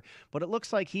here, but it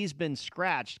looks like he's been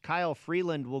scratched. Kyle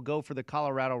Freeland will go for the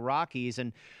Colorado Rockies.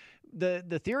 And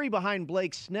the theory behind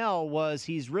Blake Snell was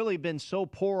he's really been so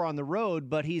poor on the road,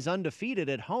 but he's undefeated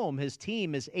at home. His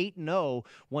team is 8-0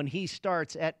 when he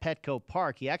starts at Petco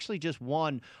Park. He actually just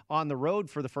won on the road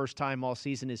for the first time all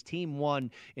season. His team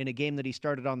won in a game that he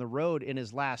started on the road in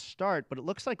his last start, but it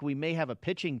looks like we may have a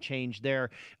pitching change there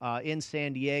in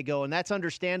San Diego, and that's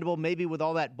understandable maybe with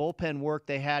all that bullpen work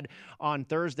they had on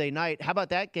Thursday night. How about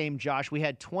that game, Josh? We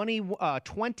had 20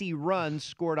 runs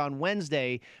scored on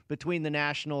Wednesday between the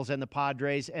Nationals and the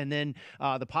Padres, and then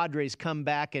the Padres come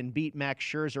back and beat Max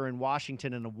Scherzer in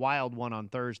Washington in a wild one on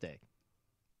Thursday.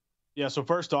 Yeah, so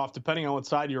first off, depending on what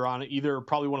side you're on, either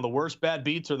probably one of the worst bad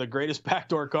beats or the greatest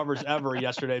backdoor covers ever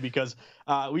yesterday, because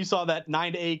we saw that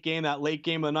 9-8 game, that late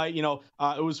game of the night.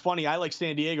 It was funny. I like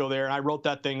San Diego there, and I wrote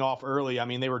that thing off early. I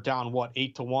mean, they were down,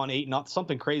 8-1, 8-0,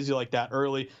 something crazy like that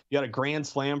early. You had a grand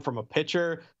slam from a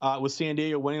pitcher with San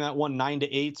Diego winning that one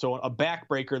 9-8. So a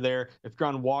backbreaker there if you're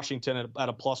on Washington at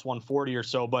a plus 140 or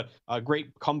so, but a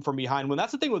great come from behind win.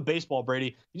 That's the thing with baseball,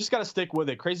 Brady. You just got to stick with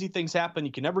it. Crazy things happen.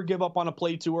 You can never give up on a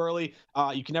play too early.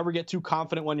 You can never get too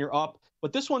confident when you're up.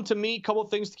 But this one, to me, a couple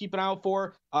of things to keep an eye out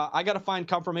for. I got to find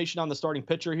confirmation on the starting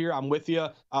pitcher here. I'm with you.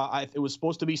 It was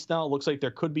supposed to be Snell. It looks like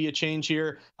there could be a change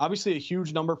here. Obviously, a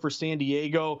huge number for San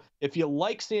Diego. If you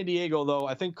like San Diego, though,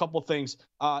 I think a couple of things.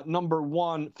 Number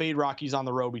one, fade Rockies on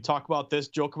the road. We talk about this,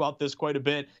 joke about this quite a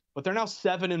bit. But they're now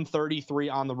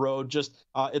 7-33 on the road. Just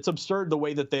it's absurd the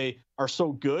way that they are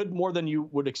so good, more than you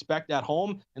would expect at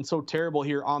home, and so terrible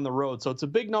here on the road. So it's a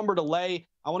big number to lay.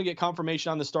 I want to get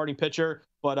confirmation on the starting pitcher,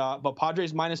 but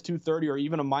Padres minus 230 or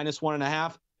even a minus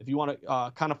 1.5. If you want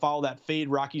to kind of follow that fade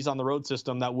Rockies on the road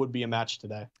system, that would be a match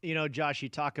today. Josh, you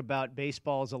talk about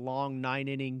baseball as a long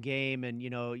 9-inning game, and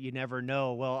you never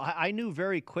know. Well, I knew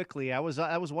very quickly. That was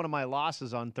one of my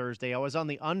losses on Thursday. I was on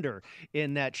the under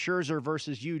in that Scherzer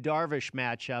versus Yu Darvish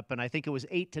matchup, and I think it was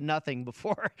 8-0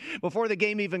 before the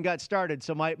game even got started.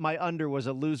 So my under was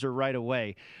a loser right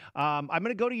away. I'm going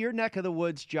to go to your neck of the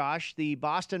woods, Josh. The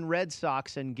Boston Red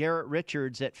Sox and Garrett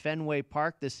Richards at Fenway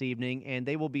Park this evening, and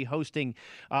they will be hosting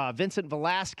Vincent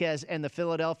Velasquez and the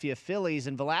Philadelphia Phillies.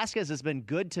 And Velasquez has been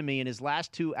good to me in his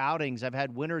last 2 outings. I've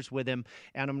had winners with him,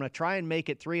 and I'm going to try and make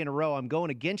it 3 in a row. I'm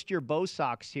going against your Bo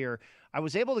Sox here. I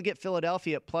was able to get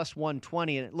Philadelphia at plus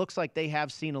 120, and it looks like they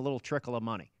have seen a little trickle of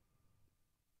money.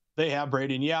 They have,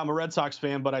 Brady. And yeah, I'm a Red Sox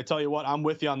fan, but I tell you what, I'm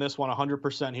with you on this one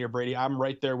 100% here, Brady. I'm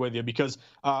right there with you because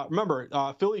remember,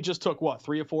 Philly just took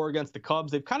 3 or 4 against the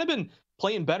Cubs. They've kind of been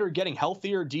playing better, getting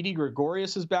healthier. Didi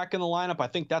Gregorius is back in the lineup. I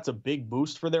think that's a big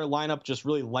boost for their lineup, just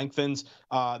really lengthens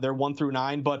their 1 through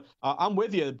 9. But I'm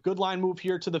with you. Good line move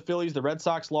here to the Phillies. The Red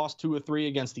Sox lost 2 or 3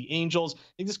 against the Angels. I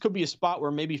think this could be a spot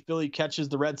where maybe Philly catches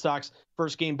the Red Sox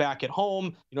first game back at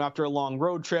home. After a long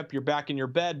road trip, you're back in your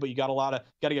bed, but you got to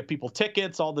get people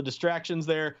tickets, all the distractions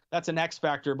there. That's an X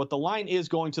factor. But the line is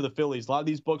going to the Phillies. A lot of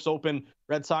these books open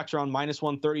Red Sox around minus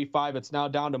 135. It's now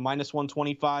down to minus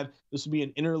 125. This would be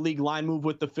an interleague line move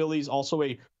with the Phillies. Also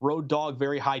a road dog,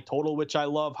 very high total, which I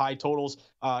love. High totals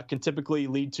can typically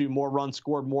lead to more runs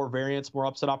scored, more variance, more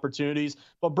upset opportunities.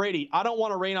 But Brady, I don't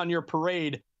want to rain on your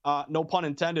parade. no pun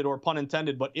intended or pun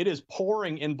intended, but it is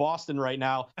pouring in Boston right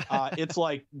now. It's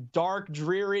like dark,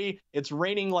 dreary. It's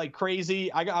raining like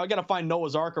crazy. I got to find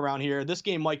Noah's Ark around here. This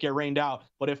game might get rained out,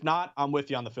 but if not, I'm with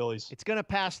you on the Phillies. It's going to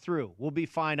pass through. We'll be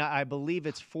fine. I believe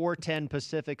it's 4:10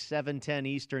 Pacific, 7:10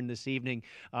 Eastern this evening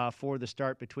for the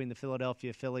start between the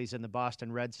Philadelphia Phillies and the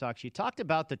Boston Red Sox. You talked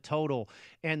about the total,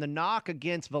 and the knock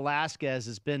against Velasquez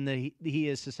has been that he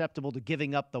is susceptible to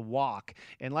giving up the walk.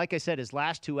 And like I said, his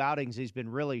last two outings, he's been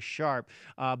really sharp,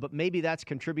 but maybe that's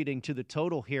contributing to the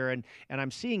total here. And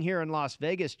I'm seeing here in Las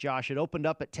Vegas, Josh, it opened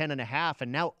up at 10.5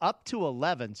 and now up to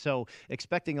 11. So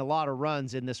expecting a lot of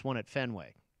runs in this one at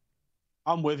Fenway.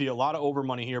 I'm with you. A lot of over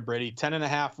money here, Brady.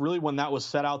 10.5. Really, when that was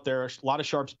set out there, a lot of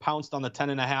sharps pounced on the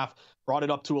 10.5, brought it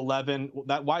up to 11.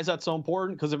 Why is that so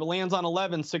important? Because if it lands on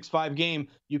 11, 6-5 game,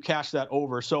 you cash that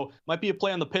over. So might be a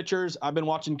play on the pitchers. I've been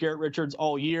watching Garrett Richards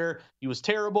all year. He was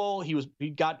terrible. He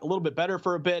got a little bit better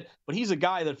for a bit, but he's a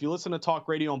guy that if you listen to talk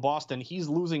radio in Boston, he's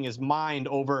losing his mind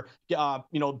over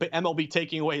MLB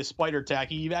taking away his spider tack.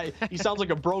 He sounds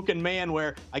like a broken man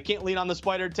where I can't lean on the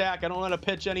spider tack. I don't want to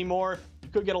pitch anymore.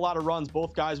 Could get a lot of runs,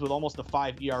 both guys with almost a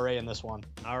 5 ERA in this one.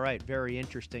 All right, very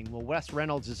interesting. Well, Wes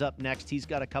Reynolds is up next. He's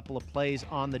got a couple of plays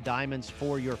on the Diamonds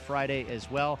for your Friday as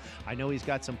well. I know he's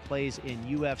got some plays in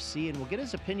UFC, and we'll get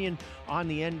his opinion on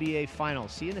the NBA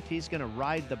Finals, seeing if he's going to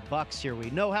ride the Bucks here. We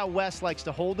know how Wes likes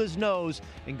to hold his nose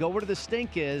and go where the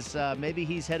stink is. Maybe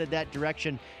he's headed that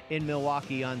direction in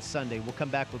Milwaukee on Sunday. We'll come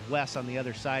back with Wes on the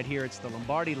other side here. It's the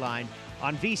Lombardi Line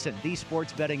on VSiN, the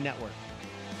Sports Betting Network.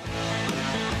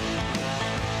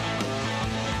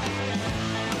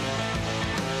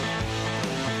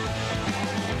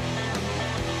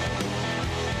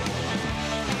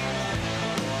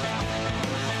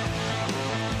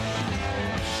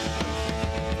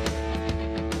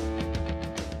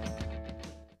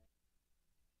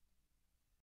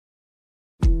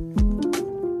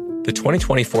 The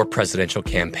 2024 presidential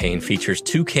campaign features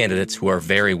two candidates who are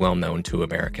very well known to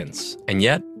Americans. And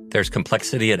yet, there's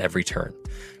complexity at every turn.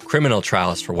 Criminal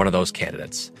trials for one of those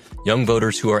candidates. Young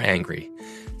voters who are angry.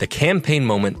 The Campaign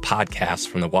Moment podcast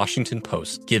from the Washington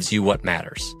Post gives you what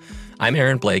matters. I'm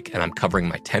Aaron Blake, and I'm covering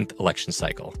my 10th election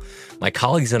cycle. My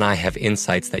colleagues and I have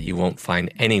insights that you won't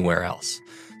find anywhere else.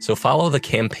 So follow The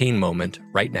Campaign Moment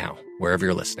right now, wherever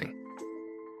you're listening.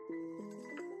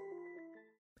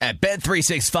 At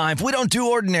Bet365, we don't do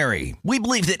ordinary. We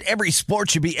believe that every sport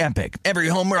should be epic. Every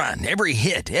home run, every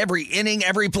hit, every inning,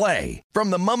 every play. From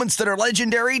the moments that are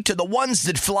legendary to the ones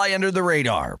that fly under the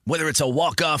radar. Whether it's a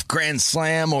walk-off grand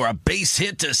slam or a base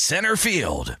hit to center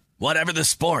field. Whatever the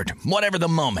sport, whatever the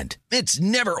moment. It's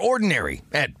never ordinary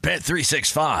at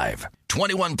Bet365.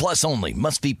 21 plus only.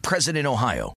 Must be present in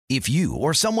Ohio. If you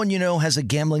or someone you know has a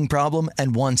gambling problem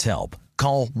and wants help,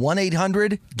 call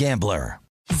 1-800-GAMBLER.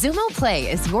 Xumo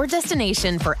Play is your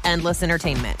destination for endless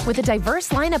entertainment. With a diverse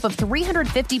lineup of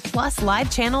 350 plus live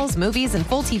channels, movies, and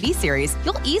full TV series,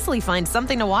 you'll easily find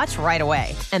something to watch right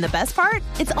away. And the best part?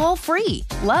 It's all free.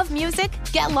 Love music?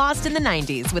 Get lost in the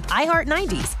 90s with iHeart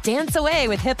 90s, dance away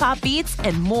with hip-hop beats,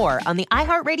 and more on the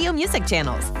iHeartRadio music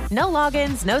channels. No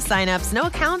logins, no signups, no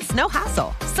accounts, no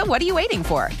hassle. So what are you waiting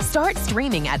for? Start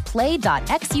streaming at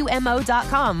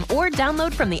play.xumo.com or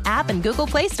download from the app and Google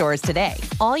Play stores today.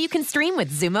 All you can stream with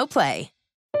Xumo Play.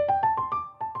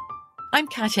 I'm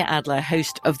Katya Adler,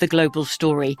 host of The Global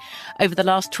Story. Over the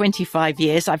last 25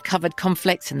 years, I've covered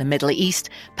conflicts in the Middle East,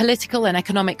 political and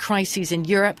economic crises in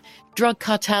Europe, drug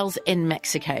cartels in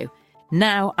Mexico.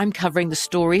 Now I'm covering the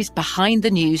stories behind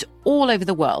the news all over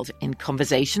the world in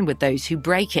conversation with those who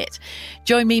break it.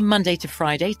 Join me Monday to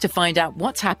Friday to find out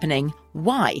what's happening,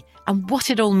 why, and what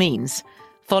it all means.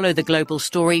 Follow The Global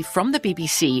Story from the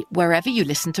BBC wherever you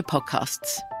listen to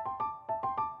podcasts.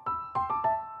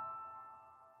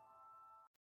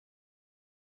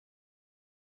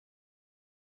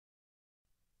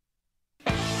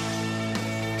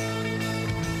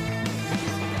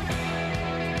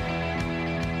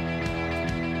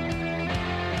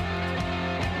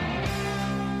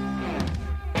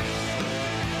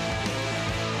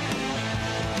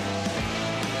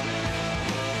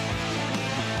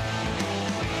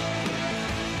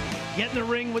 Get in the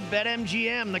ring with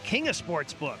BetMGM, the king of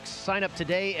sportsbooks. Sign up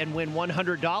today and win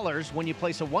 $100 when you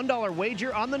place a $1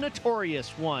 wager on the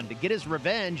Notorious One. To get his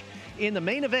revenge, in the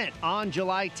main event on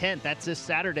July 10th. That's this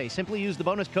Saturday. Simply use the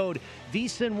bonus code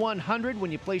VSIN100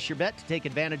 when you place your bet to take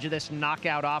advantage of this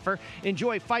knockout offer.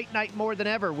 Enjoy fight night more than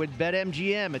ever with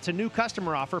BetMGM. It's a new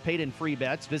customer offer, paid in free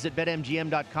bets. Visit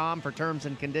BetMGM.com for terms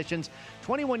and conditions.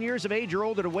 21 years of age or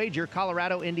older to wager.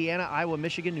 Colorado, Indiana, Iowa,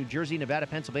 Michigan, New Jersey, Nevada,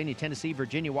 Pennsylvania, Tennessee,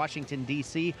 Virginia, Washington,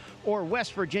 D.C., or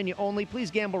West Virginia only. Please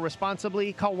gamble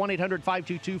responsibly. Call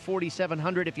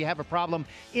 1-800-522-4700 if you have a problem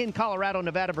in Colorado,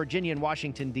 Nevada, Virginia, and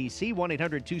Washington, D.C.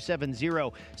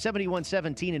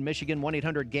 1-800-270-7117 in Michigan.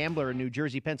 1-800-GAMBLER in New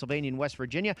Jersey, Pennsylvania, and West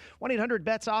Virginia.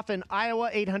 1-800-BETS-OFF in Iowa.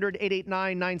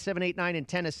 800-889-9789 in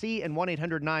Tennessee. And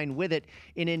 1-800-9-WITH-IT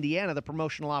in Indiana. The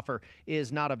promotional offer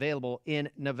is not available in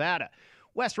Nevada.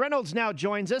 Wes Reynolds now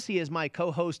joins us. He is my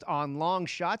co-host on Long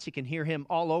Shots. You can hear him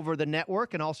all over the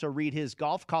network and also read his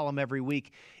golf column every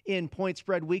week in Point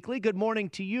Spread Weekly. Good morning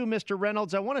to you, Mr.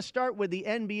 Reynolds. I want to start with the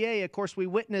NBA. Of course, we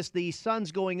witnessed the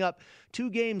Suns going up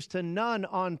 2-0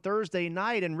 on Thursday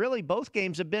night, and really both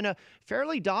games have been a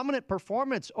fairly dominant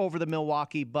performance over the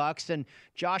Milwaukee Bucks. And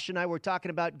Josh and I were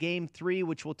talking about Game 3,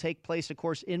 which will take place, of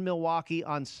course, in Milwaukee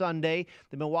on Sunday.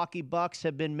 The Milwaukee Bucks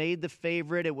have been made the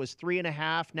favorite. It was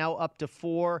 3.5, now up to 4.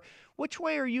 Which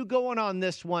way are you going on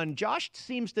this one? Josh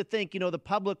seems to think, the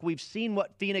public, we've seen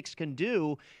what Phoenix can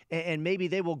do, and maybe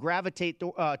they will gravitate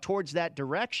towards that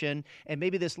direction, and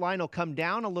maybe this line will come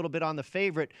down a little bit on the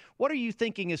favorite. What are you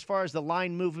thinking as far as the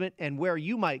line movement and where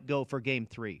you might go for Game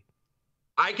 3?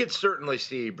 I could certainly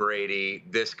see, Brady,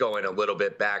 this going a little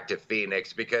bit back to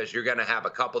Phoenix because you're going to have a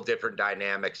couple different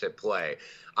dynamics at play.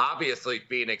 Obviously,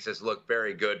 Phoenix has looked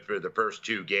very good through the first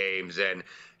 2 games. And,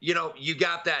 you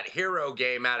got that hero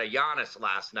game out of Giannis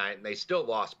last night, and they still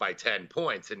lost by 10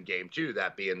 points in Game 2,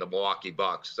 that being the Milwaukee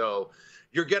Bucks. So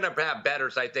you're going to have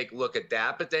bettors, I think, look at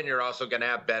that. But then you're also going to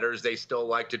have bettors, they still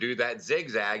like to do that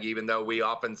zigzag, even though we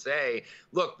often say,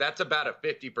 look, that's about a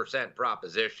 50%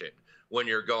 proposition when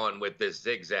you're going with this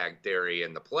zigzag theory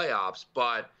in the playoffs.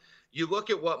 But you look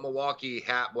at what Milwaukee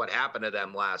what happened to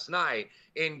them last night.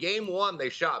 In Game 1, they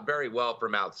shot very well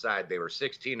from outside. They were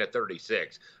 16 of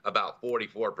 36, about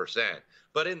 44%.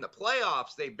 But in the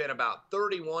playoffs, they've been about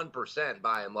 31%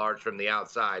 by and large from the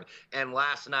outside. And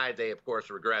last night, they, of course,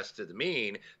 regressed to the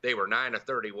mean. They were 9 of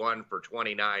 31 for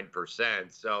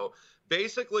 29%. So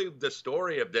basically, the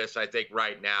story of this, I think,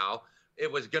 right now, it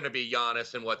was going to be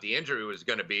Giannis and what the injury was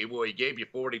going to be. Well, he gave you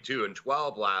 42 and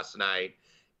 12 last night.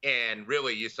 And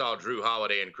really, you saw Drew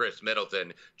Holiday and Chris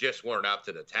Middleton just weren't up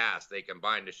to the task. They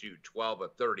combined to shoot 12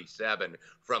 of 37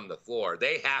 from the floor.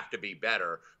 They have to be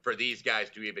better for these guys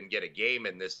to even get a game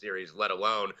in this series, let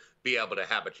alone be able to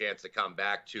have a chance to come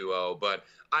back 2-0. But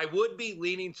I would be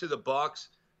leaning to the Bucks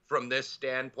from this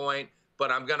standpoint.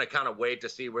 But I'm going to kind of wait to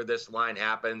see where this line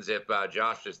happens. If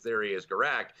Josh's theory is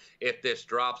correct, if this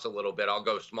drops a little bit, I'll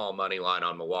go small money line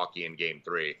on Milwaukee in Game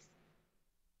 3.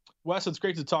 Wes, it's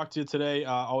great to talk to you today.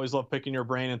 Always love picking your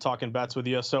brain and talking bets with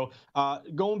you. So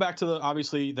going back to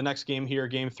obviously the next game here,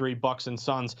 Game 3, Bucks and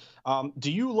Suns.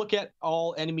 Do you look at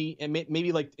all enemy and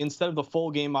maybe like instead of the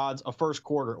full game odds, a first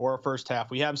quarter or a first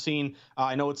half? We have seen,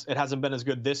 I know it hasn't been as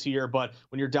good this year, but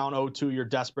when you're down 0-2, you're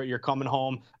desperate, you're coming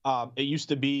home. It used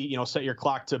to be, set your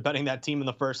clock to betting that team in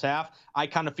the first half. I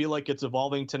kind of feel like it's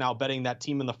evolving to now betting that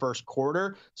team in the first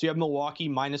quarter. So you have Milwaukee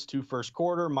 -2 first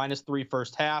quarter, -3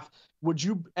 first half. Would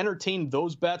you entertain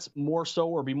those bets more so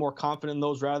or be more confident in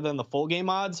those rather than the full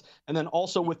game odds? And then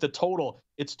also with the total,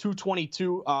 it's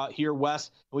 222 here, Wes.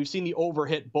 And we've seen the over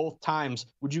hit both times.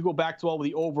 Would you go back to all with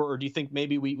the over, or do you think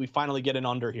maybe we finally get an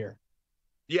under here?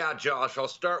 Yeah, Josh, I'll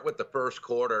start with the first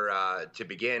quarter to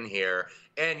begin here.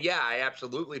 And yeah, I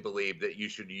absolutely believe that you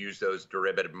should use those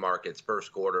derivative markets,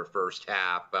 first quarter, first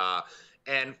half.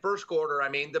 And first quarter, I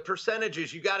mean, the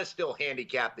percentages, you got to still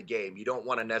handicap the game. You don't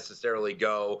want to necessarily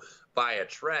go by a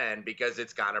trend because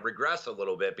it's kind of regress a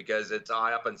little bit because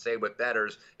I often say with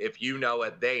bettors, if you know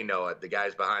it, they know it, the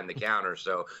guys behind the counter.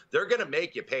 So they're going to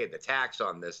make you pay the tax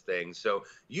on this thing. So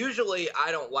usually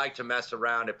I don't like to mess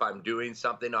around if I'm doing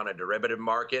something on a derivative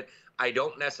market. I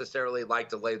don't necessarily like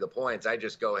to lay the points. I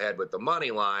just go ahead with the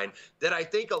money line. That I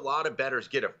think a lot of bettors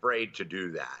get afraid to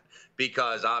do that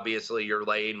because obviously you're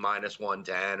laying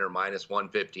 -110 or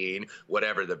 -115,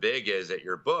 whatever the vig is at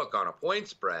your book on a point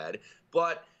spread.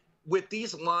 But with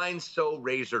these lines so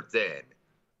razor thin,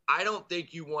 I don't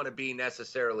think you want to be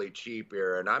necessarily cheap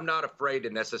here, and I'm not afraid to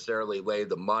necessarily lay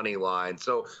the money line.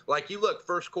 So, like you look,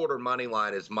 first quarter money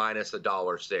line is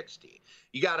 -1.60.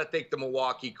 You got to think the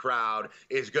Milwaukee crowd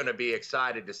is going to be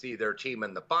excited to see their team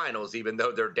in the finals, even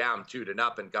though they're down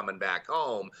 2-0 coming back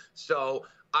home. So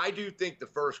I do think the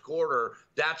first quarter,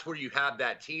 that's where you have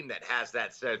that team that has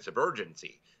that sense of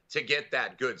urgency. to get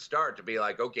that good start, to be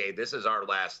like, okay, this is our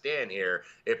last stand here.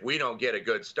 If we don't get a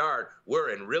good start,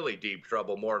 we're in really deep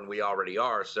trouble, more than we already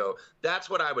are. So that's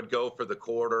what I would go for the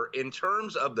quarter. In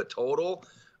terms of the total,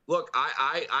 look,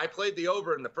 I played the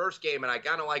over in the first game, and I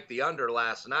kind of liked the under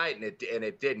last night, and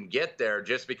it didn't get there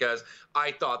just because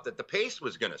I thought that the pace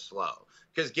was going to slow.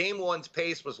 Because game one's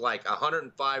pace was like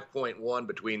 105.1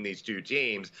 between these two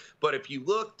teams. But if you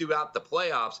look throughout the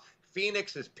playoffs,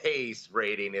 Phoenix's pace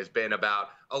rating has been about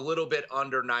a little bit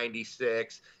under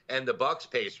 96, and the Bucks'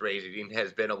 pace rating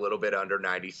has been a little bit under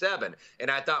 97.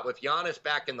 And I thought with Giannis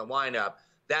back in the lineup,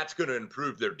 that's going to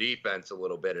improve their defense a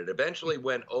little bit. It eventually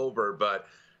went over, but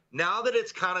now that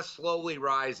it's kind of slowly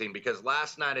rising, because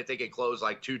last night I think it closed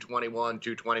like 221,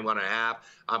 221 and a half.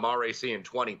 I'm already seeing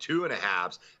 22 and a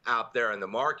halves out there in the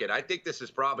market. I think this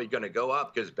is probably going to go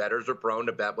up because bettors are prone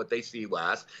to bet what they see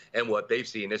last, and what they've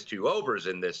seen is 2 overs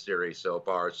in this series so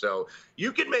far. So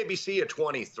you could maybe see a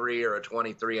 23 or a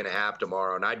 23 and a half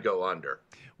tomorrow, and I'd go under.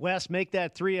 Wes, make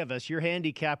that 3 of us. Your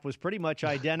handicap was pretty much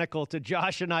identical to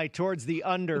Josh and I towards the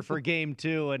under for game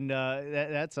 2, and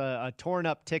that's a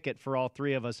torn-up ticket for all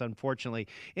 3 of us, unfortunately.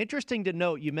 Interesting to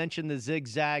note, you mentioned the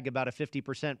zigzag about a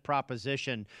 50%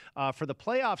 proposition. For the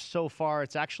playoffs so far,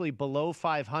 it's actually below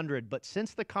 500, but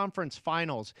since the conference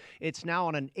finals, it's now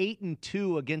on an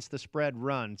 8-2 against the spread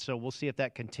run, so we'll see if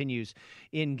that continues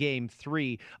in game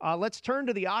 3. Let's turn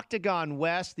to the Octagon,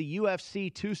 Wes, the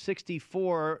UFC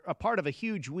 264, a part of a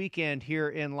huge weekend here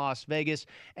in Las Vegas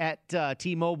at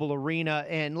T-Mobile Arena.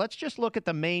 And let's just look at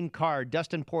the main card.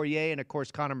 Dustin Poirier and, of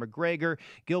course, Conor McGregor,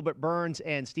 Gilbert Burns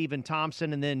and Stephen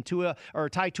Thompson, and then Tai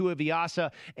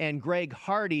Tuivasa and Greg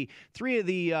Hardy. 3 of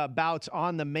the bouts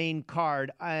on the main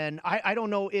card. And I don't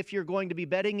know if you're going to be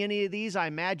betting any of these. I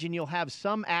imagine you'll have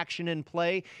some action in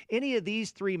play. Any of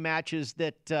these 3 matches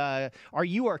that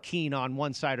you are keen on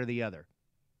one side or the other?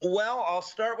 Well, I'll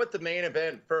start with the main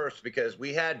event first because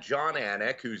we had Jon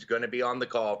Anik, who's going to be on the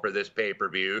call for this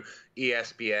pay-per-view,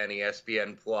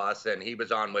 ESPN Plus, and he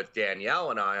was on with Danielle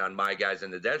and I on My Guys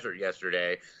in the Desert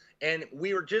yesterday. And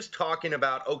we were just talking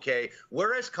about, okay,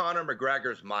 where is Conor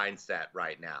McGregor's mindset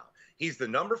right now? He's the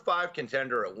number 5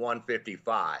 contender at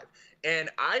 155. And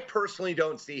I personally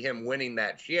don't see him winning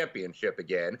that championship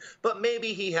again, but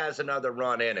maybe he has another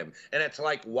run in him. And it's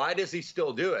like, why does he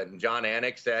still do it? And Jon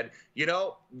Anik said,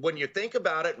 when you think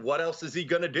about it, what else is he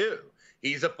going to do?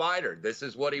 He's a fighter. This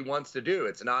is what he wants to do.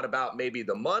 It's not about maybe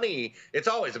the money. It's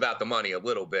always about the money a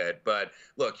little bit. But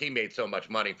look, he made so much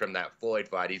money from that Floyd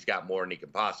fight. He's got more than he can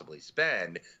possibly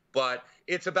spend. But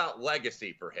it's about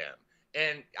legacy for him.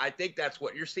 And I think that's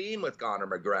what you're seeing with Conor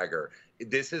McGregor.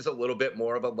 This is a little bit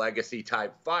more of a legacy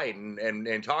type fight.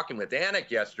 And talking with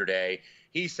Anik yesterday,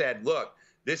 he said, look,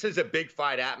 this is a big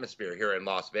fight atmosphere here in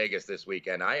Las Vegas this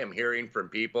weekend. I am hearing from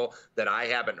people that I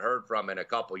haven't heard from in a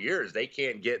couple years. They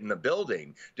can't get in the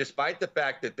building, despite the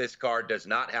fact that this card does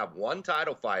not have one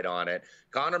title fight on it.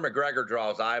 Conor McGregor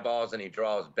draws eyeballs and he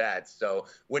draws bets. So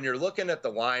when you're looking at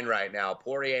the line right now,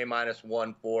 Poirier minus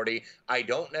 140, I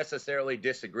don't necessarily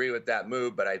disagree with that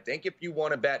move, but I think if you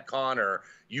want to bet Conor,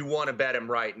 you want to bet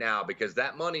him right now because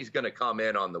that money's going to come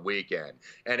in on the weekend.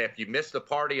 And if you miss the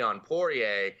party on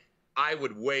Poirier, I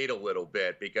would wait a little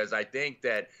bit because I think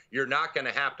that you're not going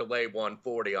to have to lay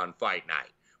 140 on fight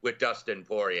night with Dustin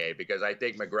Poirier because I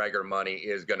think McGregor money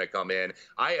is going to come in.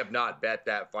 I have not bet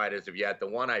that fight as of yet. The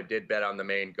one I did bet on the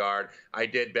main card, I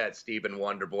did bet Stephen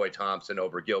Wonderboy Thompson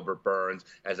over Gilbert Burns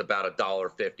as about a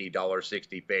 $1.50,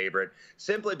 $1.60 favorite,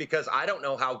 simply because I don't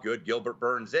know how good Gilbert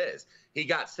Burns is. He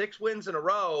got 6 wins in a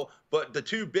row, but the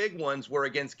 2 big ones were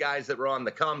against guys that were on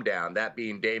the come down, that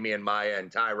being Damian Maia and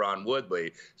Tyron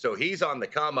Woodley. So he's on the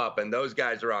come up, and those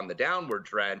guys are on the downward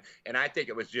trend, and I think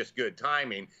it was just good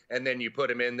timing. And then you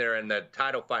put him in there in the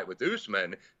title fight with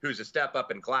Usman, who's a step up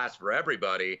in class for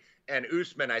everybody. And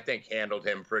Usman, I think, handled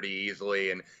him pretty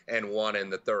easily and won in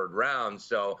the 3rd round.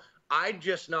 So I'm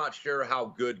just not sure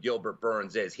how good Gilbert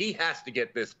Burns is. He has to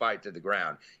get this fight to the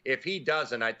ground. If he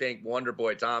doesn't, I think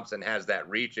Wonderboy Thompson has that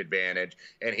reach advantage,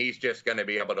 and he's just going to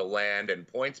be able to land and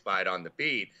point spite on the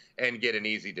feet and get an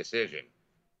easy decision.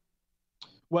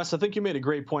 Wes, I think you made a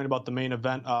great point about the main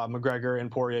event, McGregor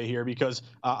and Poirier here, because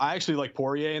I actually like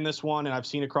Poirier in this one, and I've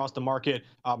seen across the market,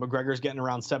 McGregor's getting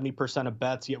around 70% of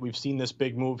bets, yet we've seen this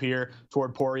big move here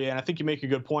toward Poirier, and I think you make a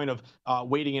good point of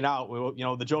waiting it out.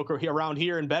 The joker around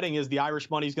here in betting is the Irish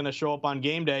money's going to show up on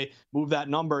game day, move that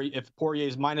number. If Poirier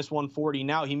is minus 140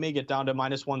 now, he may get down to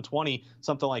minus 120,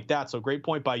 something like that, so great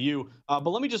point by you. But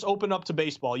let me just open up to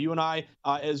baseball. You and I,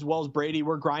 as well as Brady,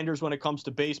 we're grinders when it comes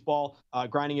to baseball,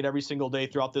 grinding it every single day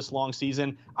throughout throughout this long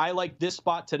season. I like this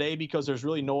spot today because there's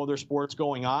really no other sports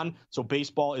going on. So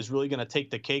baseball is really going to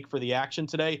take the cake for the action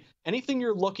today. Anything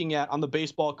you're looking at on the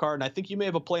baseball card, and I think you may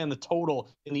have a play on the total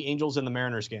in the Angels and the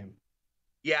Mariners game.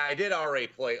 Yeah, I did already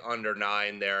play under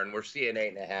 9 there, and we're seeing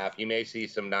 8.5. You may see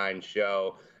some 9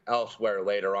 show elsewhere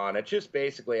later on. It's just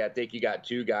basically, I think you got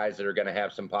 2 guys that are going to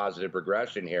have some positive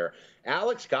progression here.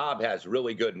 Alex Cobb has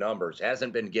really good numbers,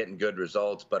 hasn't been getting good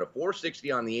results, but a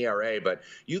 4.60 on the ERA. But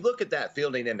you look at that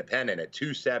fielding independent at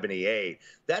 2.78,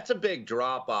 that's a big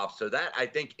drop off. So that, I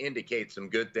think, indicates some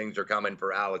good things are coming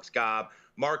for Alex Cobb.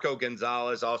 Marco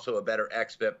Gonzalez, also a better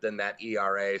xFIP than that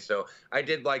ERA. So I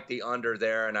did like the under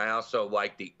there, and I also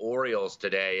like the Orioles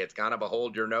today. It's kind of a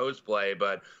hold your nose play,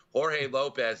 but Jorge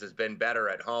Lopez has been better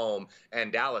at home,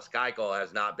 and Dallas Keuchel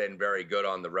has not been very good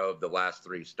on the road the last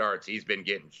 3 starts. He's been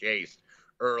getting chased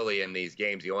early in these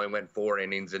games. He only went 4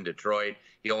 innings in Detroit.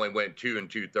 He only went 2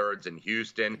 2/3 in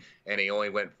Houston, and he only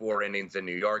went 4 innings in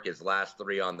New York, his last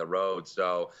 3 on the road.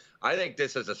 So I think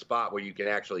this is a spot where you can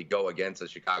actually go against the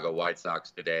Chicago White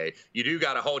Sox today. You do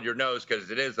got to hold your nose because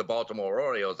it is the Baltimore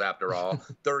Orioles after all,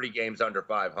 30 games under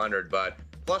 500, but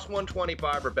plus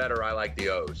 125 or better, I like the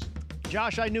O's.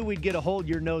 Josh, I knew we'd get a hold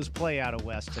your nose play out of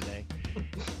Wes today.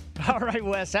 All right,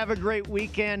 Wes, have a great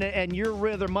weekend. And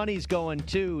where the money's going,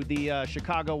 too. The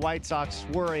Chicago White Sox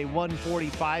were a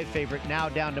 145 favorite, now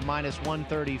down to minus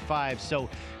 135. So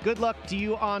good luck to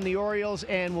you on the Orioles,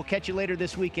 and we'll catch you later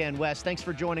this weekend, Wes. Thanks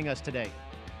for joining us today.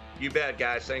 You bet,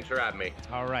 guys. Thanks for having me.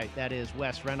 All right, that is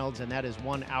Wes Reynolds, and that is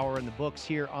 1 hour in the books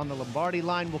here on the Lombardi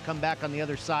Line. We'll come back on the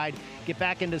other side, get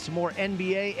back into some more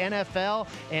NBA, NFL,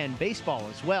 and baseball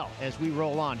as well as we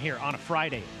roll on here on a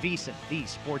Friday. VSiN, the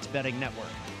Sports Betting Network.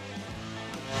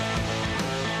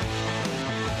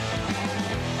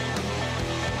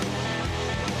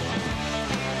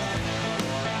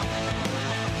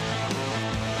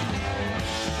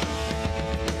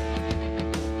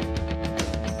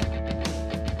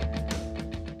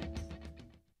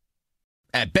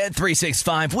 At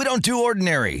Bet365, we don't do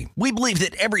ordinary. We believe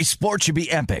that every sport should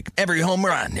be epic. Every home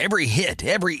run, every hit,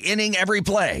 every inning, every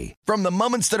play. From the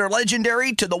moments that are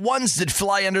legendary to the ones that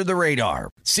fly under the radar.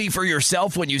 See for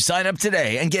yourself when you sign up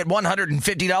today and get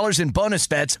 $150 in bonus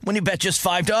bets when you bet just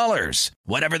 $5.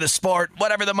 Whatever the sport,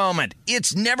 whatever the moment,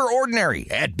 it's never ordinary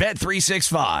at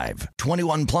Bet365.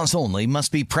 21 plus only.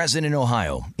 Must be present in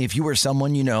Ohio. If you or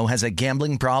someone you know has a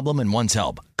gambling problem and wants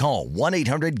help, call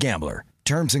 1-800-GAMBLER.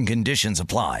 Terms and conditions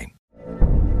apply.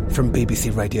 From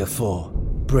BBC Radio 4,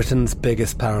 Britain's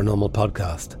biggest paranormal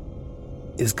podcast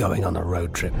is going on a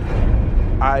road trip.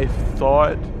 I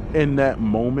thought in that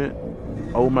moment,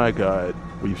 oh my God,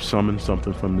 we've summoned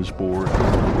something from this board.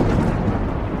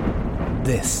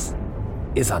 This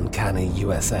is Uncanny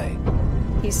USA.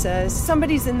 He says,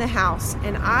 somebody's in the house,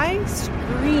 and I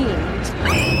screamed.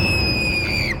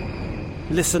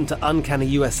 Listen to Uncanny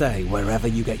USA wherever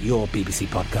you get your BBC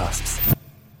podcasts,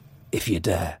 if you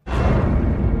dare.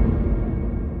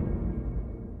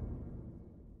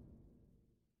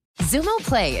 Xumo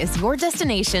Play is your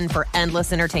destination for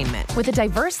endless entertainment. With a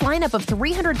diverse lineup of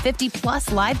 350 plus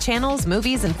live channels,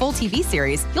 movies, and full TV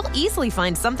series, you'll easily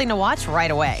find something to watch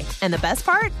right away. And the best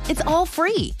part? It's all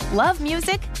free. Love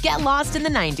music? Get lost in the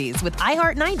 90s with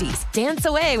iHeart 90s, dance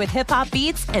away with hip-hop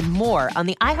beats, and more on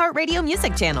the iHeartRadio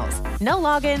music channels. No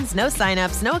logins, no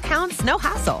signups, no accounts, no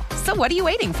hassle. So what are you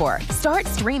waiting for? Start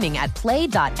streaming at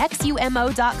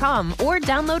play.xumo.com or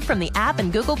download from the app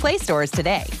and Google Play stores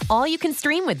today. All you can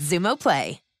stream with Xumo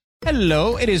Play.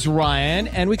 Hello, it is Ryan,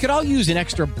 and we could all use an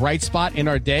extra bright spot in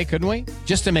our day, couldn't we?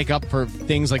 Just to make up for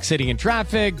things like sitting in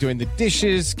traffic, doing the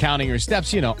dishes, counting your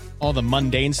steps, you know, all the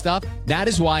mundane stuff. That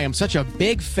is why I'm such a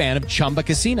big fan of Chumba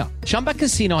Casino. Chumba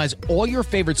Casino has all your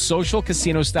favorite social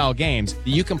casino-style games that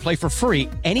you can play for free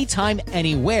anytime,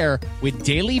 anywhere with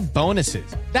daily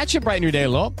bonuses. That should brighten your day a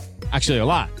little. Actually, a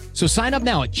lot. So sign up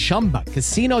now at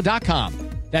ChumbaCasino.com.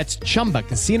 That's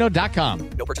ChumbaCasino.com.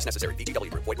 No purchase necessary.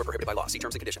 VGW Group. Void where prohibited by law. See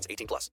terms and conditions. 18+.